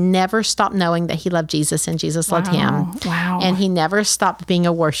stopped knowing that he loved Jesus and Jesus loved him. Wow. And he never stopped being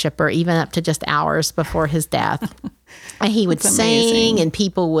a worshiper, even up to just hours before his death. And he would sing and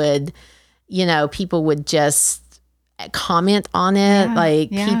people would just comment on it.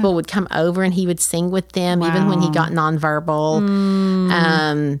 People would come over and he would sing with them, even when he got nonverbal.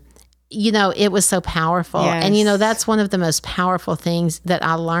 It was so powerful. Yes. And, that's one of the most powerful things that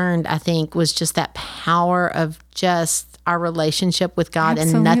I learned, I think, was just that power of just our relationship with God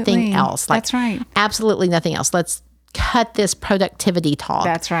and nothing else. That's right. Absolutely nothing else. Let's cut this productivity talk.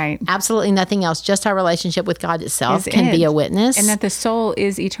 That's right. Absolutely nothing else. Just our relationship with God itself can be a witness. And that the soul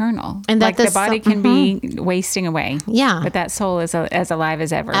is eternal. And that the body can be wasting away. Yeah. But that soul is as alive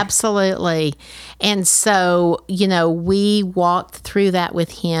as ever. Absolutely. And so, we walked through that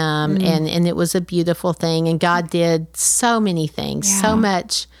with him and it was a beautiful thing. And God did so many things, so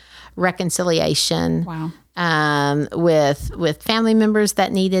much reconciliation. Wow. With family members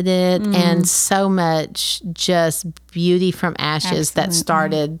that needed it and so much just beauty from ashes that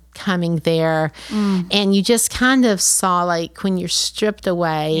started coming there. And you just kind of saw, like, when you're stripped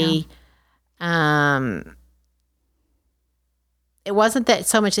away, it wasn't that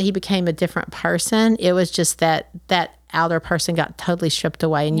so much that he became a different person. It was just that outer person got totally stripped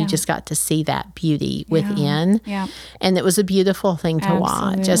away and you just got to see that beauty within. Yeah. And it was a beautiful thing to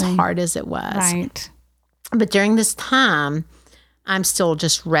watch, as hard as it was. Right. But during this time, I'm still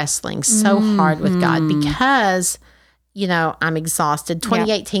just wrestling so hard with God because, I'm exhausted.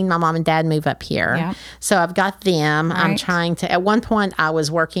 2018, my mom and dad move up here. Yep. So I've got them. Right. I'm trying to, at one point, I was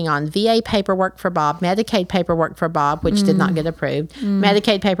working on VA paperwork for Bob, Medicaid paperwork for Bob, which did not get approved,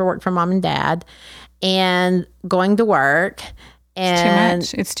 Medicaid paperwork for mom and dad, and going to work. And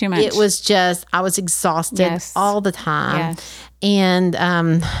it's too much. It was just, I was exhausted all the time. Yes. And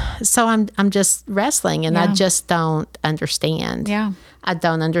so I'm just wrestling and I just don't understand. Yeah. I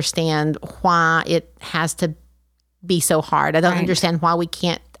don't understand why it has to be so hard. I don't understand why we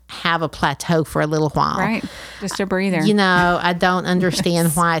can't have a plateau for a little while. Right. Just a breather. I don't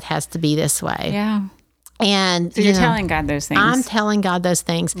understand why it has to be this way. Yeah. And so you're telling God those things. I'm telling God those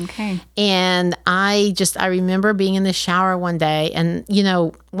things. Okay. And I remember being in the shower one day and,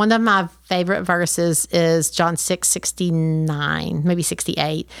 one of my favorite verses is John 6:69, maybe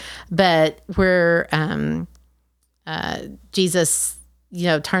 68, but where Jesus,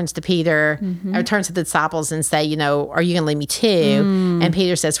 turns to Peter or turns to the disciples and say, are you going to leave me too? And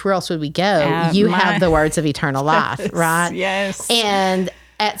Peter says, where else would we go? You have the words of eternal life, right? Yes. And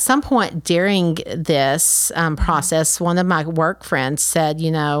at some point during this process, one of my work friends said,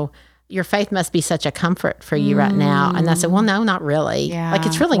 your faith must be such a comfort for you right now. And I said, well, no, not really. Yeah. Like,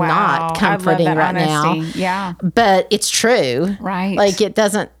 it's really not comforting right now. Yeah. But it's true. Right. Like, it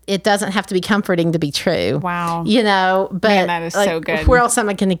doesn't have to be comforting to be true. Wow. But man, that is so good. Where else am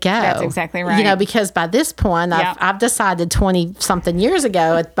I going to go? That's exactly right. Because by this point, I've decided 20 something years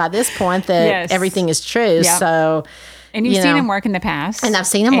ago, by this point, that everything is true. Yep. So, and you've seen him work in the past. And I've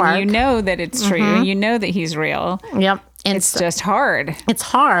seen him work. And you know that it's true. And you know that he's real. Yep. And it's just hard. It's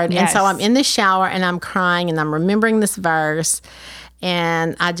hard. Yes. And so I'm in the shower and I'm crying and I'm remembering this verse.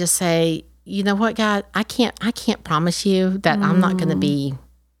 And I just say, you know what, God, I can't promise you that I'm not going to be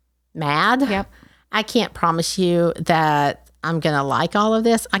mad. Yep. I can't promise you that I'm going to like all of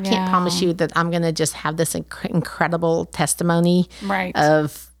this. I can't promise you that I'm going to just have this incredible testimony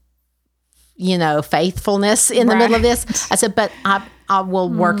of, faithfulness in the middle of this. I said, but I will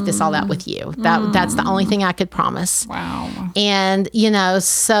work this all out with you. That's the only thing I could promise. Wow. And,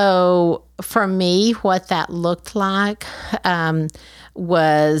 so for me, what that looked like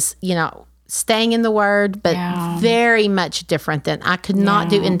was, staying in the Word, but very much different than I could not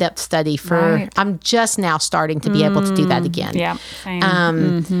do in-depth study for, I'm just now starting to be able to do that again. Yeah. Same.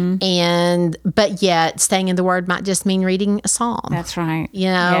 But yet staying in the Word might just mean reading a psalm. That's right.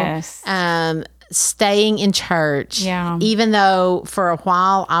 Yes. Staying in church, even though for a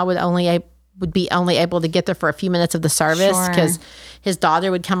while I would be only able to get there for a few minutes of the service because his daughter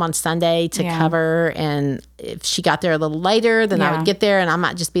would come on Sunday to cover, and if she got there a little later, then I would get there and I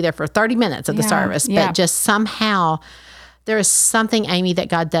might just be there for 30 minutes of the service. But just somehow there is something, Amy, that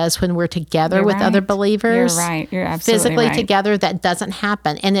God does when we're together with other believers. You're right. You're absolutely physically right. together, that doesn't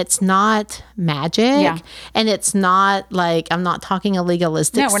happen. And it's not magic. And it's not like, I'm not talking a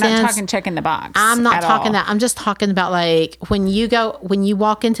legalistic sense. No, we're not talking checking the box. I'm not talking that. I'm just talking about like when you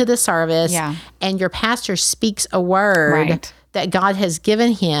walk into the service and your pastor speaks a word that God has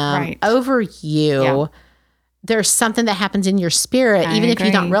given him over you. There's something that happens in your spirit, even if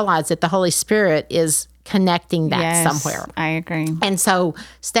you don't realize it. The Holy Spirit is connecting that somewhere. I agree. And so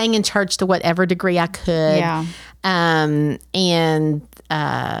staying in church to whatever degree I could.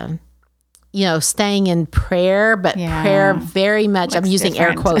 Staying in prayer, but prayer very much, I'm using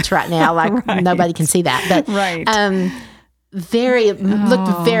air quotes right now, like nobody can see that, but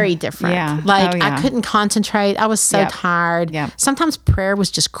looked very different. I couldn't concentrate. I was so tired. Sometimes prayer was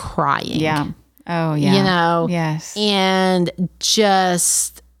just crying. Oh, yeah. Yes. And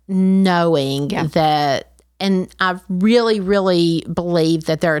just knowing that, and I really, really believe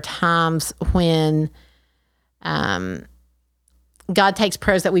that there are times when God takes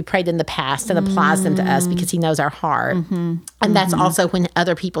prayers that we prayed in the past and applies them to us because he knows our heart. And that's also when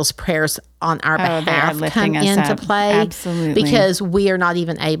other people's prayers on our behalf come into play. Absolutely. Because we are not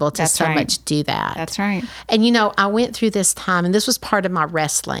even able to much do that. That's right. And, I went through this time, and this was part of my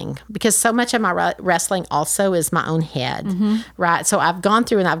wrestling, because so much of my wrestling also is my own head, right? So I've gone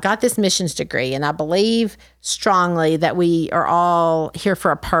through and I've got this missions degree, and I believe strongly that we are all here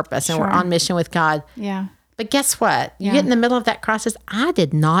for a purpose and we're on mission with God. Yeah. But guess what? You get in the middle of that crisis. I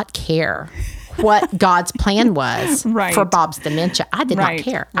did not care what God's plan was for Bob's dementia. I did not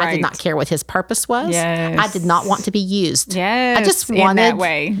care. I did not care what his purpose was. I did not want to be used. I just wanted in that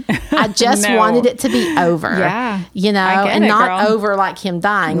way. I just wanted it to be over. And not over like him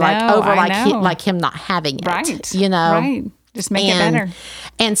dying, like over like him not having it. Right. Just make it better.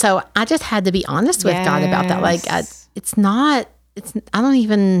 And so I just had to be honest with God about that. Like I don't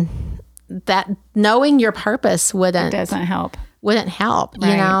even. That knowing your purpose wouldn't help,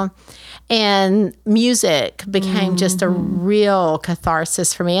 and music became just a real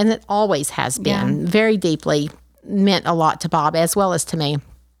catharsis for me. And it always has been very deeply meant a lot to Bob as well as to me.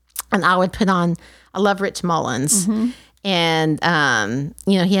 And I would put on, I love Rich Mullins. And,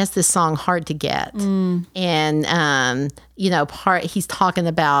 he has this song, Hard to Get. And, he's talking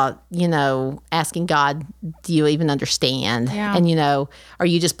about, asking God, do you even understand? And, are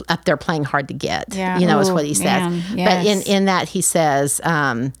you just up there playing hard to get? Is what he says. But in that he says,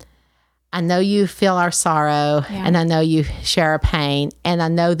 I know you feel our sorrow and I know you share our pain. And I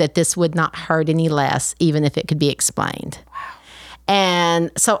know that this would not hurt any less, even if it could be explained. Wow.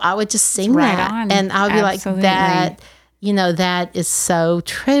 And so I would just sing that. And I would be like, that is so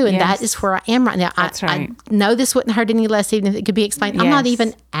true. And that is where I am right now. I know this wouldn't hurt any less, even if it could be explained. I'm not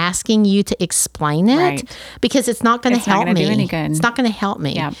even asking you to explain it because it's not going to help me. Do any good. It's not going to help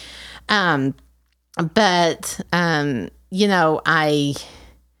me. I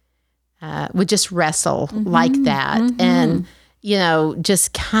would just wrestle like that. And,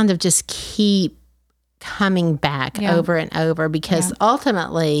 just kind of just keep coming back over and over because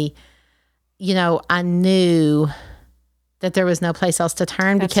ultimately, I knew that there was no place else to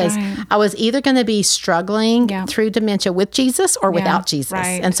turn because I was either going to be struggling through dementia with Jesus or without Jesus.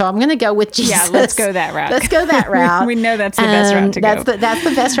 And so I'm going to go with Jesus. Yeah, let's go that route. Let's go that route. We know that's the best route to go. That's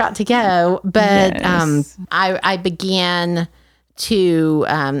the best route to go. But I began to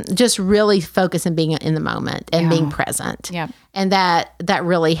just really focus and being in the moment and being present. Yep. And that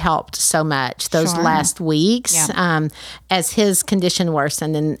really helped so much those last weeks as his condition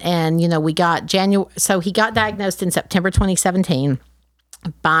worsened. And we got so he got diagnosed in September 2017.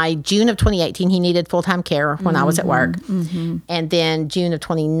 By June of 2018, he needed full-time care when I was at work. And then June of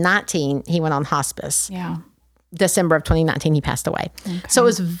 2019, he went on hospice. Yeah. December of 2019, he passed away. Okay. So it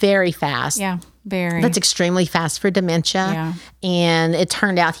was very fast. Yeah, very. That's extremely fast for dementia. Yeah. And it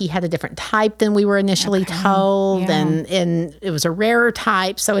turned out he had a different type than we were initially told. Yeah. And it was a rarer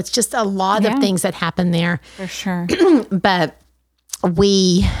type. So it's just a lot of things that happened there. For sure. But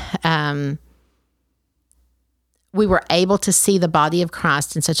we were able to see the body of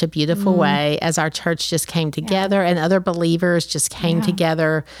Christ in such a beautiful way as our church just came together and other believers just came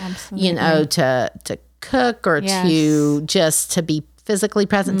together, to cook or to be physically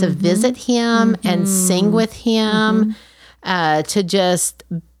present, to visit him and sing with him, to just,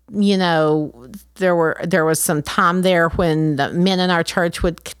 there was some time there when the men in our church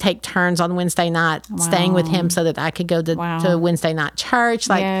would take turns on Wednesday night staying with him so that I could go to Wednesday night church,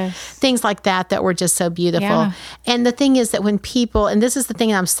 things like that were just so beautiful. Yeah. And the thing is that when people, and this is the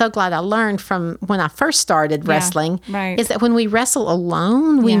thing I'm so glad I learned from when I first started wrestling, is that when we wrestle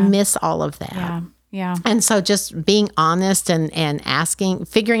alone, we miss all of that. Yeah. Yeah. And so just being honest and asking,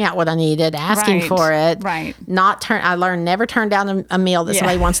 figuring out what I needed, asking for it. Right. I learned never turn down a meal that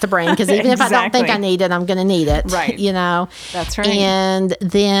somebody wants to bring, because even if I don't think I need it, I'm going to need it. Right. That's right. And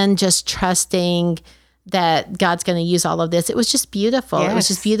then just trusting that God's going to use all of this. It was just beautiful. Yes. It was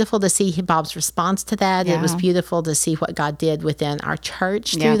just beautiful to see Bob's response to that. Yeah. It was beautiful to see what God did within our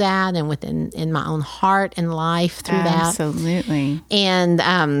church through that, and in my own heart and life through that. Absolutely.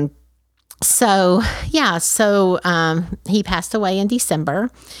 And, So he passed away in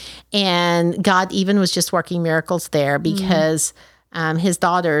December, and God even was just working miracles there, because his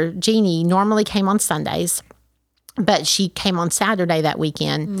daughter, Jeannie, normally came on Sundays, but she came on Saturday that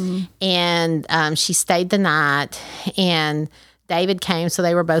weekend, and she stayed the night, and David came, so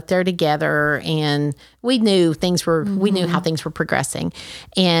they were both there together, and we knew how things were progressing.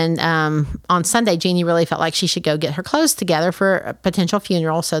 And on Sunday, Jeannie really felt like she should go get her clothes together for a potential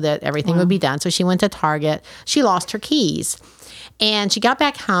funeral so that everything would be done. So she went to Target. She lost her keys. And she got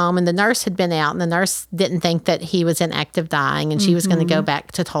back home, and the nurse had been out, and the nurse didn't think that he was in active dying, and she was going to go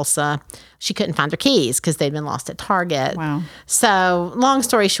back to Tulsa. She couldn't find her keys because they'd been lost at Target. Wow. So long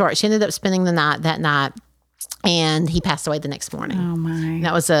story short, she ended up spending the night that night. And he passed away the next morning. Oh, my.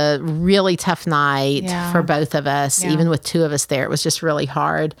 That was a really tough night for both of us, even with two of us there. It was just really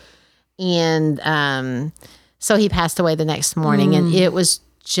hard. And so he passed away the next morning, and it was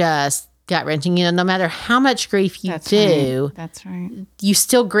just gut-wrenching. No matter how much grief you do, that's right. You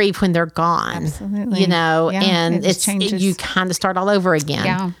still grieve when they're gone. Absolutely. And you kind of start all over again.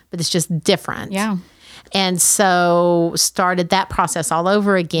 Yeah. But it's just different. Yeah. And so started that process all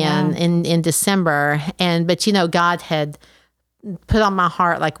over again in December. But God had put on my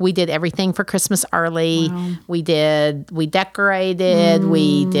heart, like, we did everything for Christmas early. Wow. We decorated,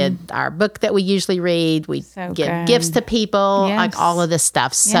 we did our book that we usually read. We give gifts to people, like all of this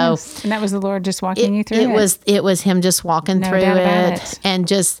stuff. So, and that was the Lord just walking you through it. It was him just walking through it. And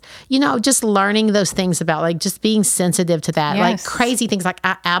just, just learning those things about, like, just being sensitive to that, like crazy things. Like,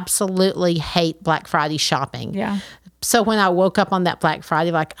 I absolutely hate Black Friday shopping. Yeah. So when I woke up on that Black Friday,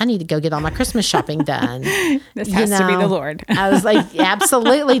 like, I need to go get all my Christmas shopping done. This has to be the Lord. I was like,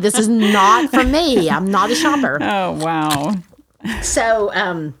 absolutely, this is not for me. I'm not a shopper. Oh, wow. So,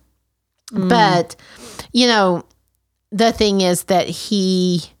 but, the thing is that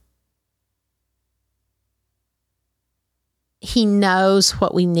he knows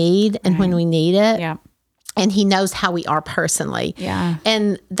what we need and when we need it. Yeah. And he knows how we are personally. Yeah.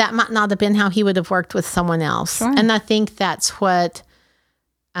 And that might not have been how he would have worked with someone else. Sure. And I think that's what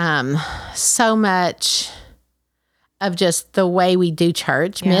so much of just the way we do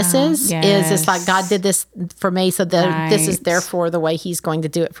church misses. Is it's like, God did this for me, so that this is therefore the way he's going to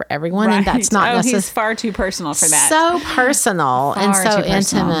do it for everyone. Right. And that's not necessarily. He's far too personal for that. So personal and so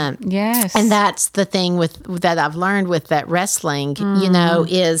intimate. Yes. And that's the thing that I've learned with that wrestling,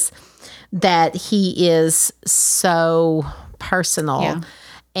 is that he is so personal,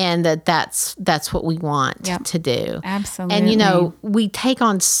 and that's what we want to do. Absolutely. And, we take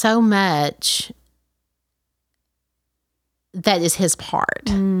on so much that is his part.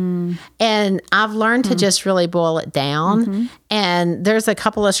 And I've learned to just really boil it down. And there's a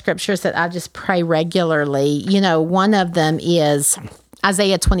couple of scriptures that I just pray regularly. One of them is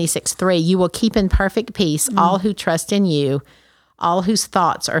Isaiah 26:3. You will keep in perfect peace all who trust in you, all whose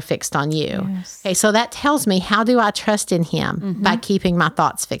thoughts are fixed on you. Yes. Okay, so that tells me, how do I trust in him? By keeping my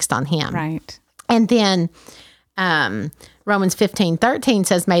thoughts fixed on him. Right. And then Romans 15:13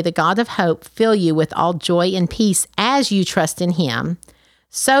 says, may the God of hope fill you with all joy and peace as you trust in him,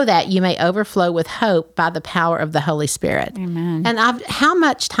 so that you may overflow with hope by the power of the Holy Spirit. Amen. And how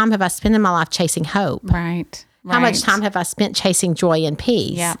much time have I spent in my life chasing hope? Right. How much time have I spent chasing joy and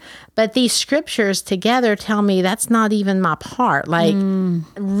peace? Yeah. But these scriptures together tell me that's not even my part. Like,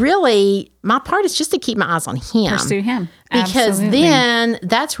 really, my part is just to keep my eyes on him. Pursue him. Because Absolutely. then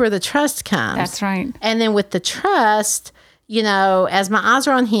that's where the trust comes. That's right. And then with the trust, as my eyes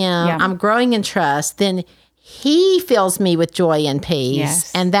are on him, Yeah. I'm growing in trust, then he fills me with joy and peace.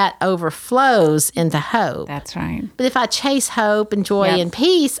 Yes. And that overflows into hope. That's right. But if I chase hope and joy Yep. and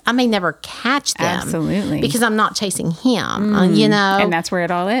peace, I may never catch them. Absolutely. Because I'm not chasing him, And that's where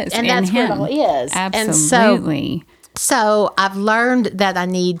it all is. And in that's where it him. all is. Absolutely. And so I've learned that I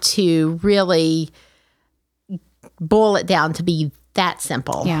need to really boil it down to be that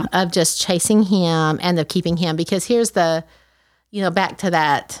simple of just chasing him and of keeping him. Because here's the, back to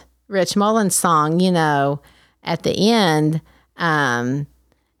that Rich Mullins song, at the end,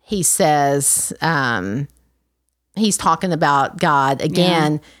 he says, he's talking about God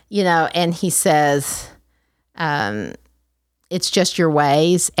again, and he says, it's just your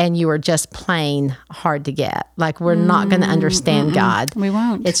ways and you are just plain hard to get. Like, we're not going to understand God. We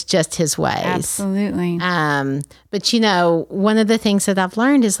won't. It's just his ways. Absolutely. But one of the things that I've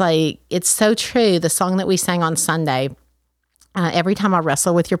learned is, like, it's so true. The song that we sang on Sunday, every time I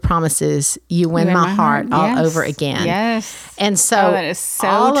wrestle with your promises, you win my heart all over again. Yes. And so, that is so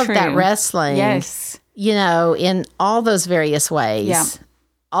all true. of that wrestling, Yes. in all those various ways,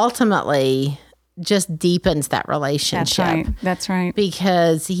 ultimately just deepens that relationship. That's right.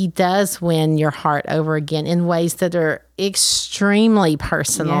 Because he does win your heart over again in ways that are extremely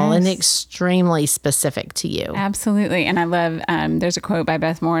personal and extremely specific to you. Absolutely. And I love, there's a quote by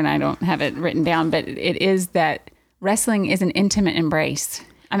Beth Moore, and I don't have it written down, but it is that wrestling is an intimate embrace.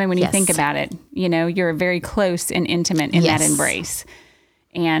 I mean, when you think about it, you're very close and intimate in that embrace.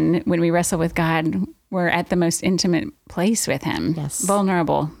 And when we wrestle with God, we're at the most intimate place with him,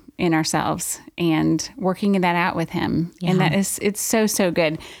 vulnerable in ourselves and working that out with him. And it's so, so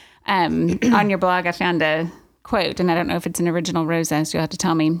good. On your blog, I found a quote, and I don't know if it's an original Rosa, so you'll have to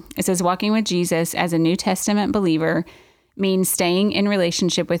tell me. It says, walking with Jesus as a New Testament believer means staying in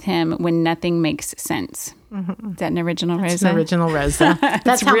relationship with him when nothing makes sense. Is that an original Rosa? It's an original Rosa.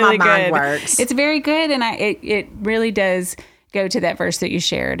 That's how really my mind good. works. It's very good. And it really does go to that verse that you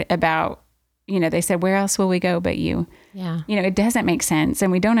shared about, they said, where else will we go but you? Yeah. It doesn't make sense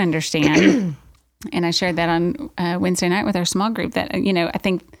and we don't understand. And I shared that on Wednesday night with our small group that, I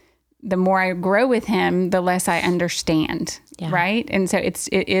think the more I grow with him, the less I understand. Yeah. Right. And so it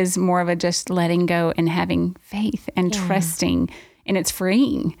is more of a just letting go and having faith and trusting, and it's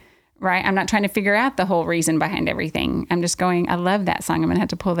freeing. Right. I'm not trying to figure out the whole reason behind everything. I'm just going, I love that song. I'm going to have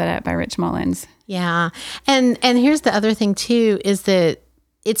to pull that up by Rich Mullins. Yeah. And here's the other thing too, is that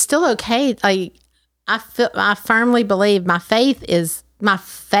it's still okay. Like, I firmly believe my faith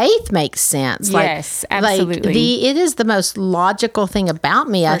makes sense. Yes, absolutely. It is the most logical thing about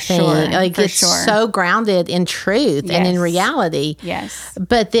me, I think. It's so grounded in truth and in reality. Yes.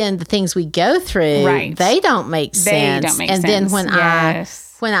 But then the things we go through, they don't make sense. Then when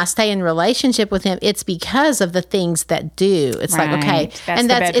I stay in relationship with him, it's because of the things that do. It's like, okay.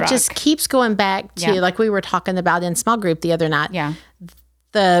 It just keeps going back to, like we were talking about in small group the other night. Yeah.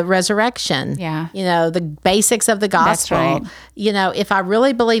 The resurrection, the basics of the gospel. That's right. If I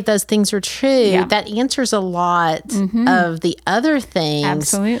really believe those things are true, that answers a lot of the other things.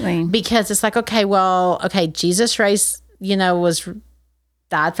 Absolutely. Because it's like, Jesus raised,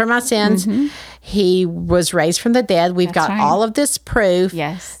 died for my sins. He was raised from the dead. We've got all of this proof.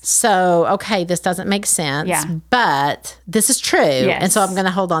 Yes. So, this doesn't make sense, but this is true. Yes. And so I'm going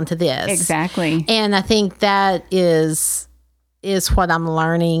to hold on to this. Exactly. And I think that is what I'm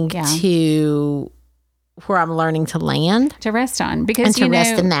learning where I'm learning to land. To rest on. Because, and to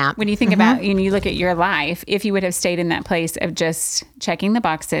rest in that. When you think about, you look at your life, if you would have stayed in that place of just checking the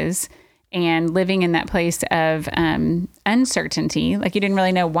boxes and living in that place of uncertainty, like you didn't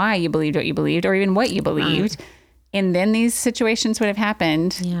really know why you believed what you believed or even what you believed, and then these situations would have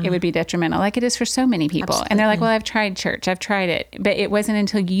happened, it would be detrimental, like it is for so many people. Absolutely. And they're like, well, I've tried church, I've tried it. But it wasn't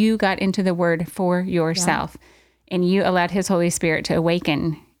until you got into the word for yourself and you allowed his Holy Spirit to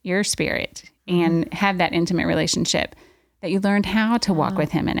awaken your spirit and have that intimate relationship that you learned how to walk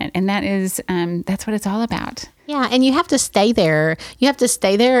with him in it. And that is, that's what it's all about. Yeah, and you have to stay there. You have to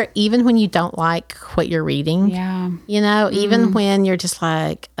stay there even when you don't like what you're reading. Yeah. Even when you're just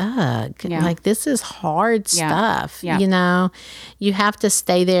like, ugh, like this is hard stuff. Yeah. You have to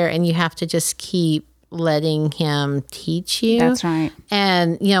stay there and you have to just keep letting him teach you. That's right.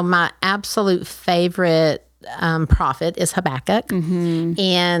 And, my absolute favorite prophet is Habakkuk. Mm-hmm.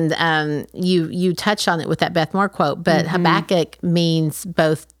 And you touched on it with that Beth Moore quote, but Habakkuk means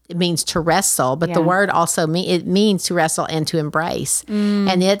both. It means to wrestle, but the word also it means to wrestle and to embrace.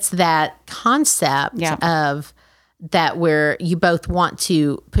 And it's that concept of that where you both want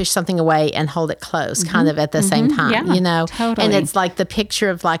to push something away and hold it close kind of at the same time, Totally. And it's like the picture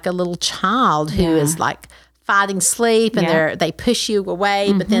of like a little child who is like fighting sleep and they push you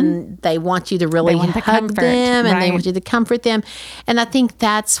away, but then they want you to really hug them and they want you to comfort them. And I think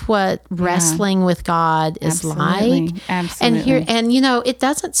that's what wrestling with God is like. Absolutely. And it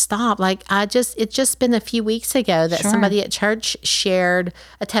doesn't stop. Like it's just been a few weeks ago that somebody at church shared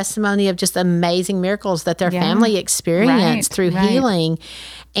a testimony of just amazing miracles that their family experienced through healing.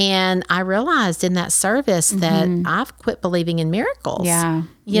 And I realized in that service that I've quit believing in miracles.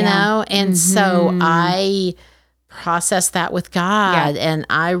 You know? And so I processed that with God and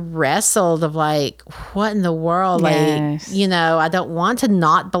I wrestled of like, what in the world? Like, I don't want to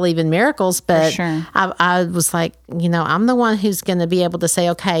not believe in miracles, but I was like, I'm the one who's going to be able to say,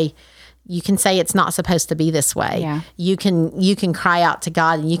 okay, you can say it's not supposed to be this way. Yeah. You can cry out to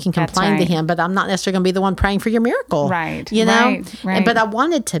God and you can complain to him, but I'm not necessarily going to be the one praying for your miracle. Right. Right. But I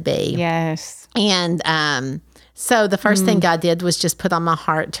wanted to be. Yes. And so the first thing God did was just put on my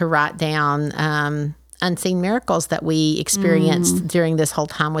heart to write down unseen miracles that we experienced during this whole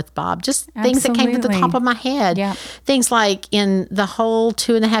time with Bob. Just things that came to the top of my head. Yeah. Things like in the whole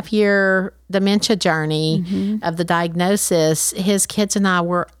 2.5 year dementia journey of the diagnosis, his kids and I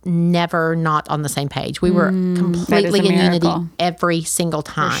were never not on the same page. We were completely in unity every single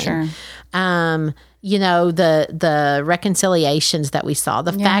time. For sure. The reconciliations that we saw,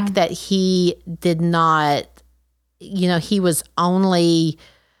 the fact that he did not, he was only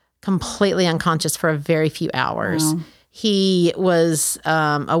completely unconscious for a very few hours. Wow. He was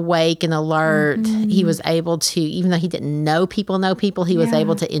awake and alert. He was able to, even though he didn't know people, he was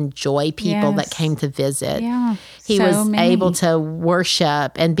able to enjoy people that came to visit. Yeah. He was able to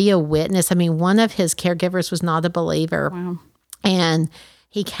worship and be a witness. I mean, one of his caregivers was not a believer. Wow. And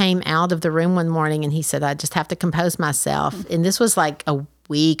he came out of the room one morning and he said, I just have to compose myself. And this was like a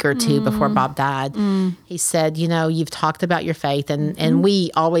week or two before Bob died. He said, you've talked about your faith and we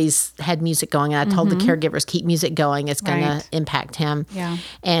always had music going. And I told the caregivers, keep music going. It's going to impact him. Yeah.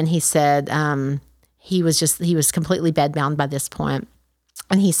 And he said, he was completely bedbound by this point.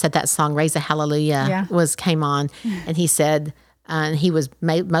 And he said that song, Raise a Hallelujah, came on. And he said, and he was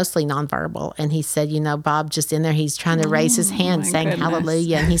mostly nonverbal. And he said, Bob just in there, he's trying to raise his hand saying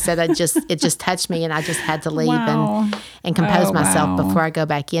hallelujah. And he said, it just touched me and I just had to leave and compose myself before I go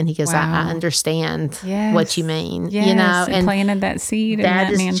back in. He goes, I understand what you mean. Yes, and planted that seed in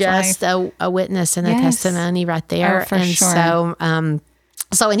that man's just life. a witness and a testimony right there. For sure.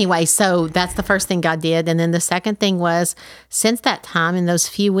 So anyway, so that's the first thing God did. And then the second thing was, since that time, in those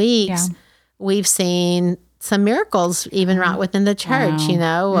few weeks, we've seen some miracles even right within the church,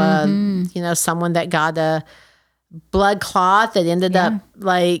 someone that got a blood clot that ended up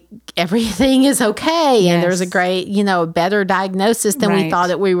like everything is okay. And there was a great, better diagnosis than we thought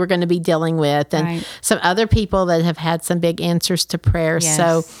that we were going to be dealing with. And some other people that have had some big answers to prayer.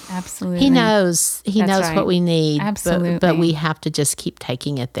 So absolutely. he knows what we need. Absolutely. But we have to just keep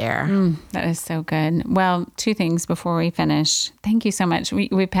taking it there. That is so good. Well, two things before we finish. Thank you so much.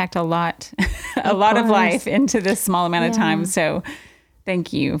 We packed a lot, of life into this small amount of time. So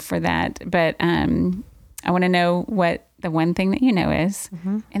thank you for that. But, I want to know what the one thing that is.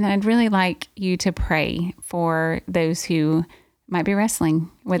 And then I'd really like you to pray for those who might be wrestling,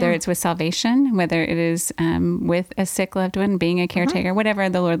 whether it's with salvation, whether it is with a sick loved one, being a caretaker, whatever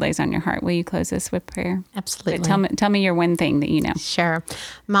the Lord lays on your heart. Will you close us with prayer? Absolutely. But tell me your one thing that you know. Sure.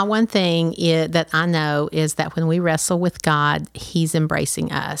 My one thing that I know is that when we wrestle with God, He's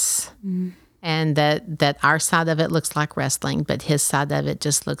embracing us. And that our side of it looks like wrestling, but His side of it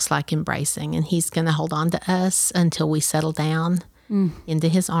just looks like embracing. And He's going to hold on to us until we settle down into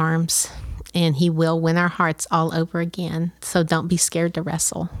His arms. And He will win our hearts all over again. So don't be scared to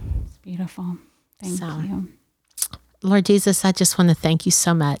wrestle. It's beautiful. Thank you. Lord Jesus, I just want to thank you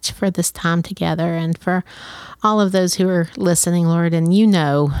so much for this time together and for all of those who are listening, Lord. And you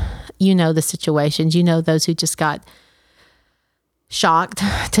know the situations. You know those who just got shocked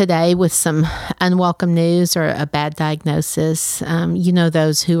today with some unwelcome news or a bad diagnosis. You know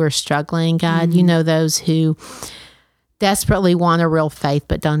those who are struggling, God. You know those who desperately want a real faith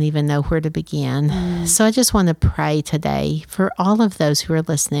but don't even know where to begin. So I just want to pray today for all of those who are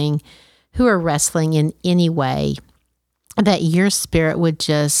listening, who are wrestling in any way, that your Spirit would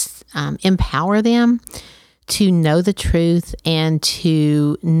just empower them to know the truth and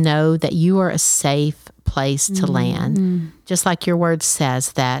to know that you are a safe place to land. Just like your word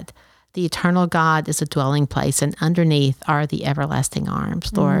says that the eternal God is a dwelling place and underneath are the everlasting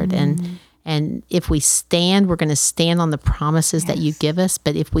arms, Lord. And if we stand, we're going to stand on the promises that you give us.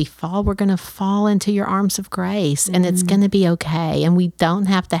 But if we fall, we're going to fall into your arms of grace and it's going to be okay. And we don't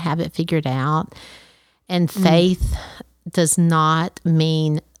have to have it figured out. And faith does not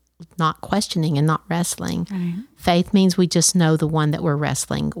mean not questioning and not wrestling. Right. Faith means we just know the one that we're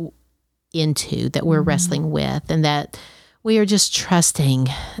wrestling into, that we're wrestling with, and that we are just trusting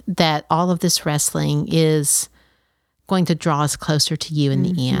that all of this wrestling is going to draw us closer to you in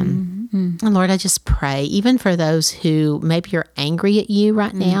the end. And Lord, I just pray, even for those who maybe are angry at you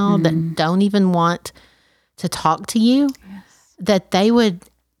right now, that don't even want to talk to you, that they would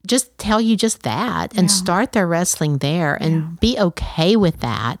just tell you just that and start their wrestling there and be okay with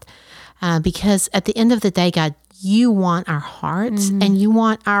that. Because at the end of the day, God, you want our hearts and you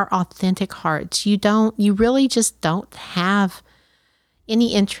want our authentic hearts. You really just don't have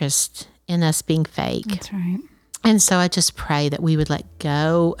any interest in us being fake. That's right. And so I just pray that we would let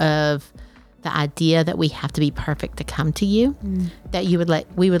go of the idea that we have to be perfect to come to you, that we would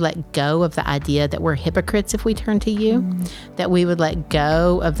let go of the idea that we're hypocrites if we turn to you, that we would let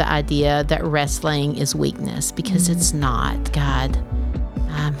go of the idea that wrestling is weakness, because it's not, God.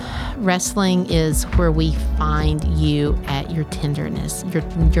 Wrestling is where we find you at your tenderness,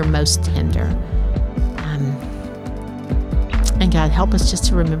 your most tender. And God, help us just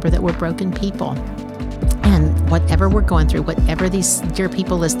to remember that we're broken people. And whatever we're going through, whatever these dear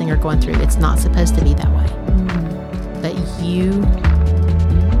people listening are going through, it's not supposed to be that way. But you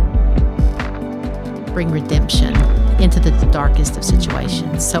bring redemption into the darkest of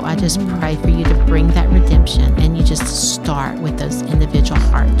situations. So I just pray for you to bring that redemption, and you just start with those individual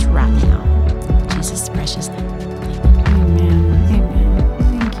hearts right now. In Jesus' precious name. Amen.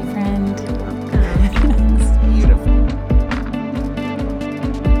 Amen. Thank you, friend. It's beautiful.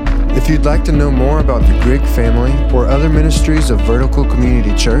 If you'd like to know more about the Grigg family or other ministries of Vertical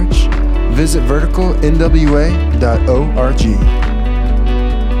Community Church, visit verticalnwa.org.